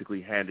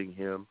 basically handing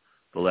him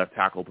the left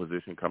tackle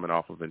position coming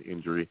off of an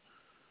injury.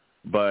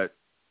 But,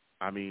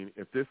 I mean,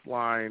 if this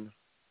line,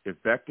 if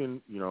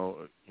Becton,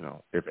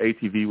 if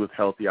ATV was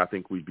healthy, I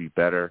think we'd be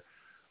better.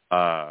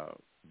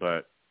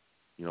 But,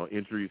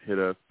 injuries hit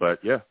us. But,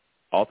 yeah,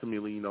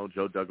 ultimately,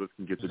 Joe Douglas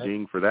can get the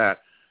ding for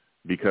that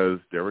because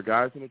there were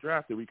guys in the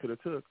draft that we could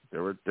have took.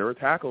 There were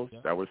tackles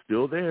that were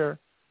still there,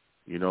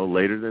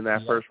 later than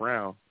that first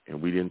round,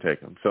 and we didn't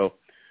take them. So,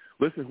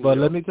 listen, but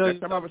let me tell you,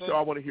 next time I have a show,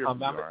 I want to hear from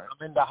you.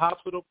 I'm in the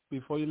hospital.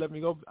 Before you let me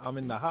go, I'm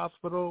in the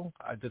hospital.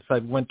 I just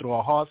went through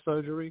a heart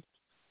surgery.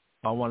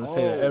 I want to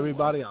say to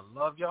everybody, I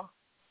love y'all.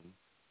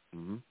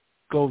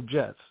 Go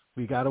Jets.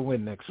 We got to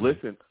win next week.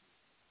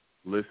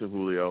 Listen,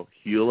 Julio,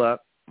 heal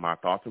up. My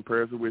thoughts and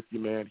prayers are with you,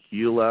 man.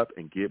 Heal up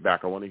and get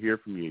back. I want to hear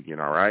from you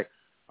again, all right?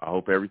 I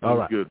hope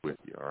everything's good with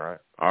you, all right?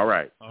 All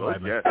right. Go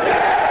Jets.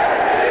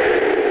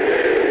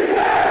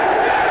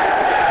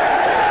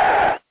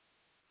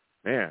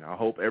 Man, I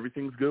hope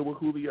everything's good with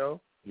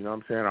Julio. You know what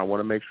I'm saying? I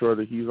want to make sure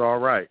that he's all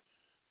right.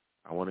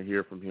 I want to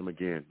hear from him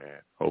again, man.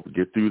 Hope to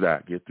get through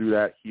that.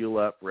 Heal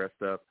up, rest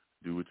up,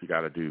 do what you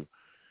got to do.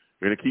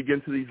 We're going to keep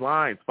getting to these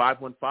lines.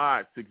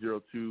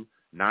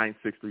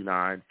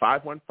 515-602-9639.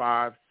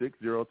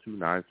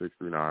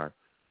 515-602-9639.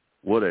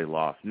 What a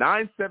loss.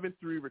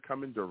 973, we're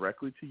coming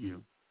directly to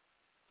you.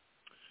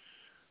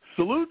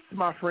 Salutes,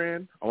 my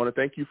friend. I want to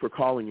thank you for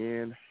calling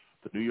in.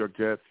 The New York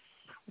Jets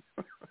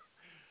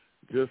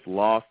just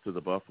lost to the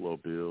Buffalo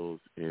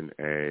Bills in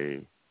a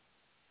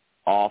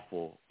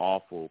awful,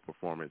 awful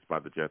performance by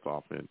the Jets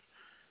offense.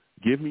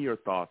 Give me your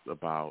thoughts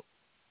about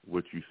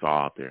what you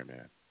saw out there,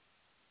 man.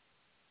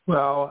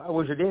 Well, I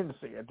wish I didn't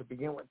see it to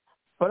begin with.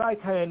 But I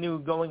kind of knew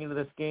going into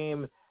this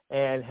game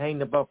and heading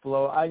to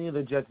Buffalo, I knew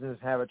the Jets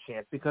didn't have a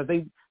chance because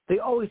they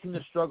always seem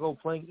to struggle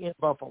playing in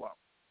Buffalo.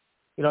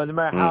 No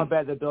matter how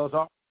bad the Bills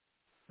are.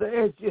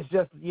 It's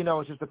just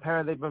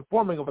apparent they've been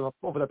forming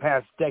over the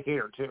past decade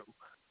or two.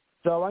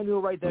 So I knew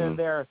right then and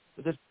there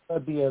that this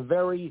would be a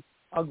very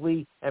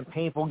ugly and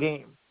painful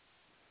game.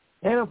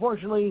 And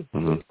unfortunately,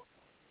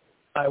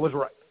 I was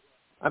right.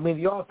 I mean,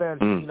 the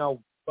offense,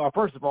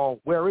 first of all,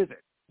 where is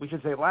it? We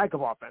should say lack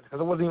of offense because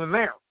it wasn't even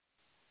there.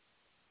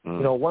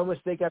 One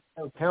mistake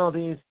after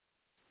penalties,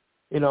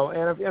 and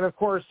of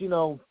course,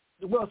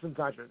 Wilson's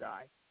not your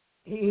guy.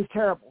 He's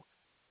terrible.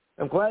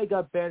 I'm glad he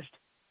got benched.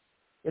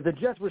 If the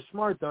Jets were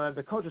smart, though, if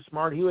the coach is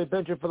smart, he would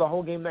bench him for the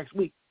whole game next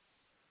week.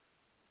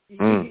 You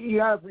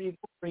got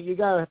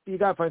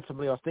to find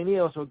somebody else. They need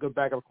also a good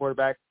backup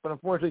quarterback, but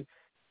unfortunately,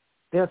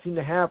 they don't seem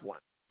to have one.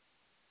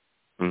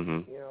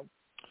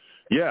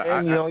 Yeah,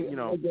 I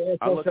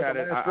look at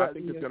it. I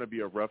think it's going to be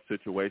a rough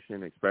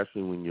situation,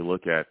 especially when you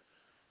look at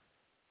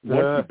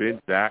once you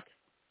bench Dak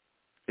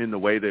in the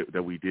way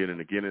that we did, and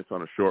again, it's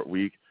on a short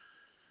week.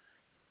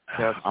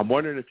 Yes. I'm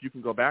wondering if you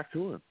can go back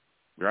to him.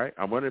 Right?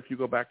 I wonder if you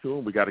go back to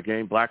him. We got a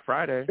game Black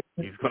Friday.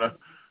 He's gonna,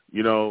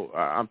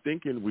 I'm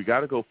thinking we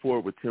got to go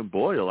forward with Tim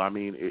Boyle. I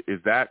mean, is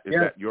that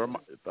your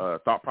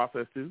thought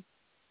process too?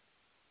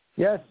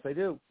 Yes, I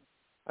do.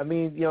 I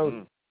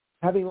mean,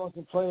 having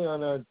Wilson playing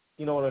on a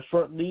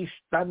short leash,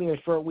 I mean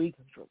a short week.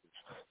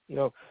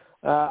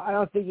 I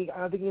don't think he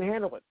can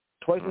handle it.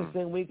 Twice in the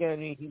same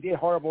weekend. He did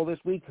horrible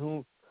this week.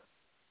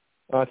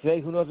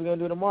 Today, who knows what we're gonna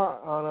do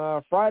tomorrow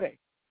on Friday?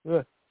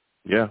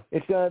 Yeah,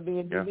 it's gonna be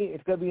a new meet.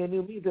 It's gonna be a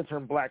new meet to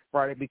turn Black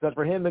Friday because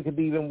for him it could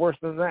be even worse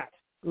than that.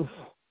 Oof.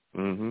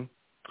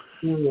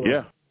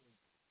 Yeah,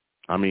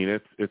 I mean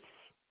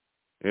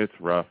it's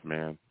rough,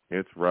 man.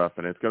 It's rough,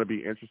 and it's going to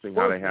be interesting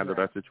how they handle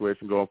that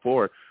situation going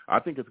forward. I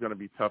think it's going to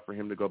be tough for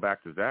him to go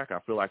back to Zach. I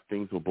feel like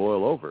things will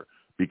boil over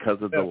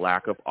because of the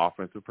lack of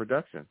offensive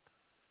production.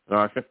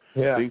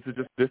 Things are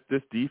just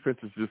this defense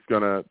is just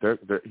gonna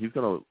he's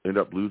gonna end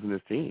up losing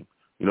his team.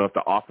 You know, if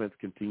the offense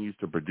continues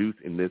to produce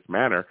in this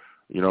manner,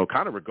 you know,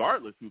 kind of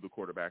regardless who the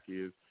quarterback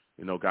is,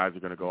 you know, guys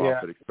are going to go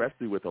off. But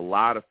especially with a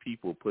lot of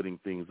people putting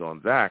things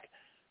on Zach,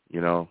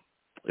 you know,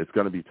 it's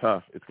going to be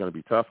tough. It's going to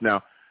be tough.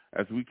 Now,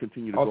 as we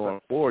continue to go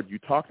on forward, you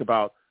talked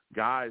about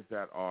guys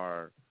that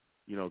are,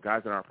 you know,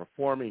 guys that aren't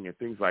performing and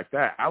things like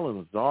that.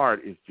 Allen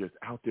Lazard is just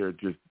out there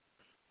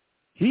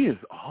he is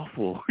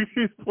awful.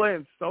 He's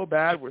playing so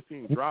bad. We're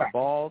seeing drop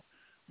balls.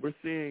 We're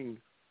seeing,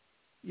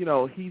 you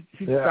know, he's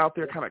out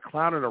there kind of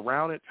clowning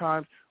around at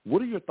times.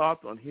 What are your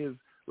thoughts on his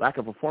lack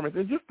of performance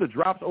and just the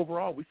drops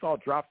overall? We saw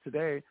drops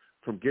today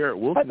from Garrett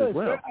Wilson as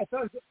well. I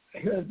thought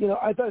he was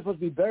supposed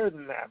to be better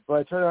than that, but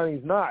it turned out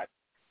he's not.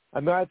 I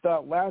mean, I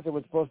thought Lazard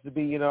was supposed to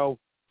be, you know,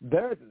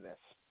 better than this.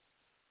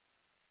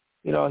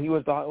 You know, he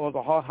was the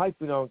hot hype,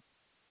 you know,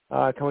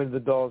 coming to the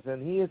Bills,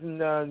 and he isn't,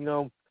 you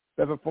know,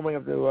 performing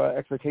up to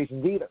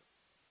expectations either.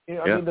 You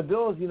know, I mean, the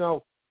Bills, you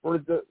know, were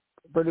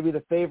to be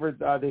the favorite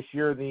this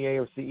year in the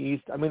AFC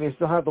East. I mean, they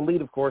still have the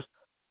lead, of course,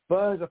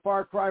 but it's a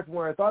far cry from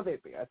where I thought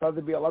they'd be. I thought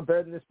they'd be a lot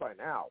better than this by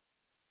now.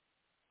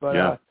 But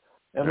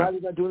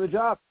Lazard's not doing the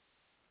job.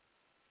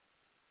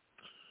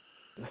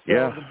 So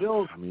the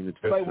Bills, I mean,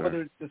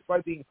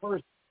 despite being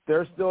first,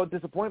 they're still a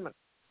disappointment.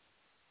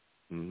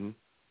 Mm-hmm.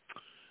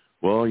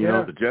 Well, you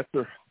know, the Jets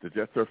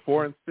are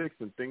 4-6,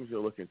 and things are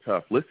looking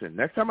tough. Listen,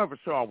 next time I have a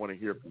show, I want to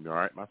hear from you. All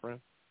right, my friend.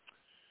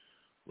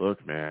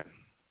 Look, man,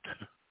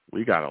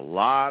 we got a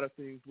lot of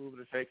things moving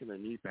and shaking that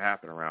need to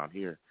happen around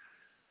here.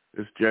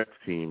 This Jets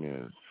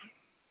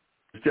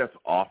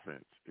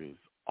offense is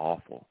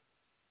awful.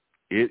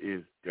 It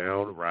is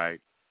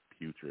downright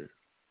putrid.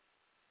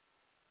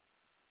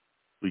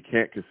 We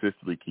can't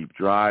consistently keep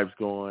drives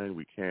going.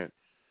 We can't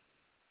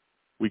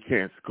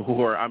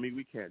score. I mean,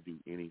 we can't do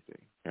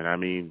anything. And, I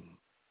mean,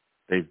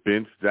 they've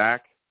benched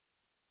Zach.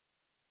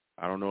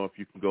 I don't know if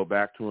you can go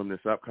back to him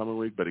this upcoming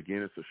week, but,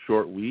 again, it's a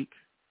short week.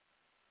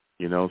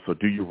 You know, so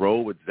do you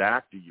roll with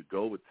Zach? Do you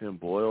go with Tim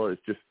Boyle?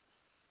 It's just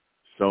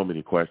so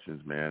many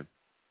questions, man.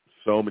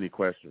 So many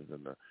questions.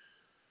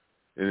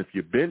 And if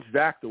you bench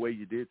Zach the way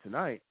you did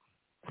tonight,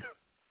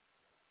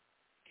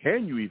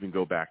 can you even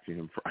go back to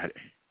him Friday?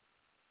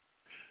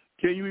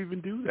 Can you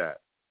even do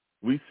that?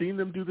 We've seen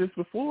them do this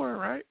before,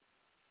 right?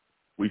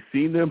 We've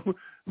seen them.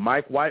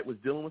 Mike White was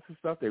dealing with some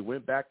stuff. They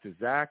went back to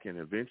Zach, and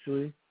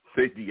eventually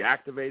they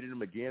deactivated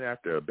him again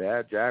after a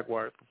bad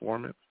Jaguars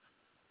performance.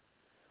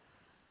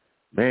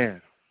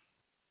 Man,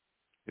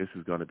 this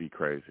is going to be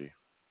crazy.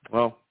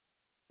 Well,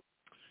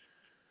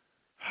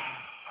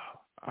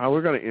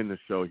 we're going to end the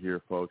show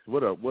here, folks.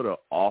 What a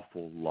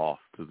awful loss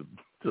to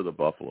the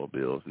Buffalo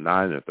Bills,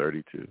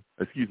 9-32.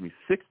 Excuse me,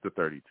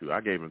 6-32.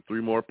 I gave them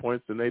 3 more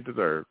points than they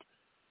deserved.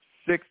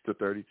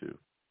 6-32.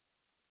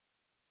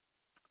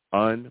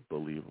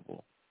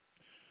 Unbelievable.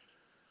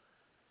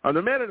 On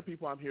the Man of the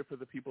People, I'm here for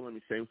the people. Let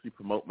me shamelessly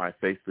promote my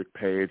Facebook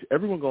page.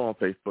 Everyone go on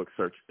Facebook,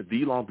 search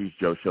The Long Beach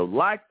Joe Show.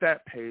 Like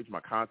that page. My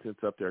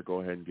content's up there.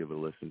 Go ahead and give it a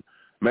listen.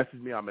 Message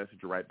me. I'll message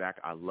you right back.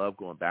 I love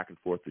going back and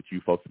forth with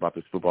you folks about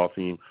this football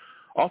team.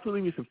 Also,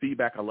 leave me some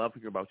feedback. I love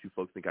hearing about what you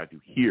folks think I do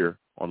here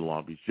on The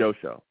Long Beach Joe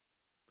Show.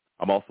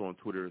 I'm also on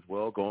Twitter as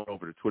well. Go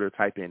over to Twitter.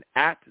 Type in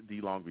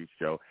 @The Long Beach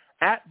Joe.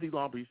 @The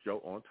Long Beach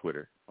Joe on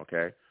Twitter.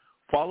 Okay?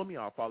 Follow me.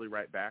 I'll follow you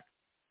right back.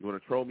 You want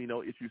to troll me,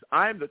 no issues.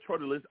 I am the troll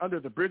that lives under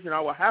the bridge, and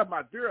I will have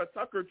my Vera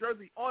Tucker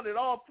jersey on at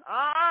all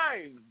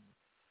times.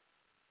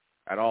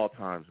 At all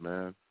times,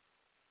 man.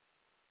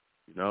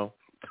 You know?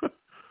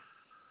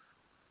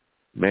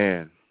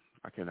 Man,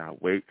 I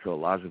cannot wait till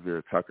Elijah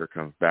Vera Tucker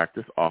comes back.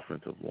 This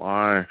offensive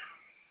line,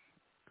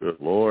 good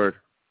Lord.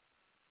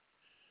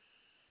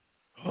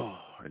 Oh,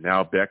 and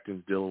now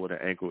Becton's dealing with an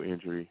ankle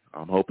injury.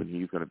 I'm hoping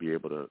he's going to be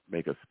able to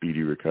make a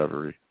speedy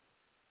recovery.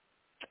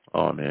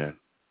 Oh, man,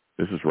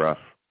 this is rough.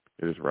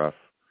 It is rough.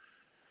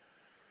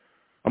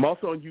 I'm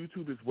also on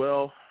YouTube as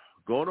well.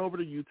 Going over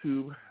to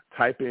YouTube,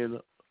 type in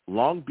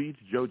Long Beach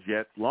Joe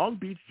Jets. Long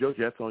Beach Joe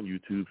Jets on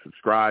YouTube.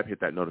 Subscribe. Hit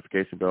that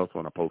notification bell so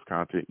when I post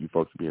content, you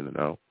folks will be in the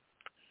know.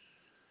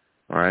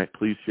 All right.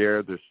 Please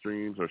share the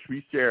streams or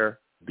share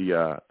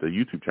the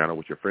YouTube channel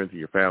with your friends and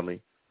your family.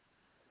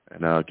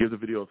 And give the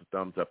videos a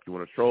thumbs up. If you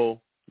want to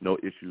troll, no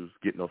issues.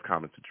 Getting those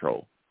comments to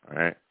troll. All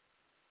right.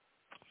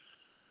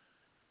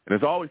 And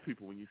as always,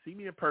 people, when you see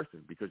me in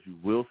person, because you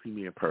will see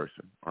me in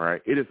person, all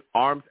right, it is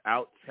arms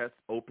out, chest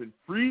open,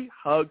 free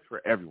hugs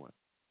for everyone,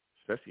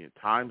 especially in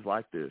times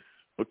like this,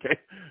 okay?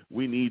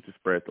 We need to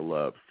spread the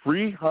love.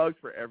 Free hugs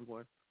for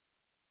everyone.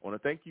 I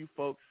want to thank you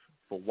folks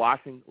for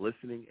watching,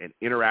 listening, and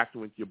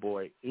interacting with your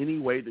boy any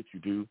way that you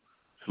do.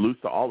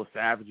 Salutes to all the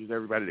savages,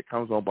 everybody that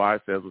comes on by,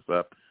 says what's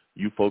up.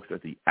 You folks are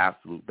the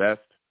absolute best.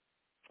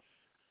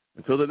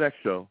 Until the next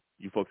show,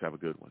 you folks have a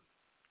good one.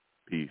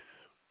 Peace.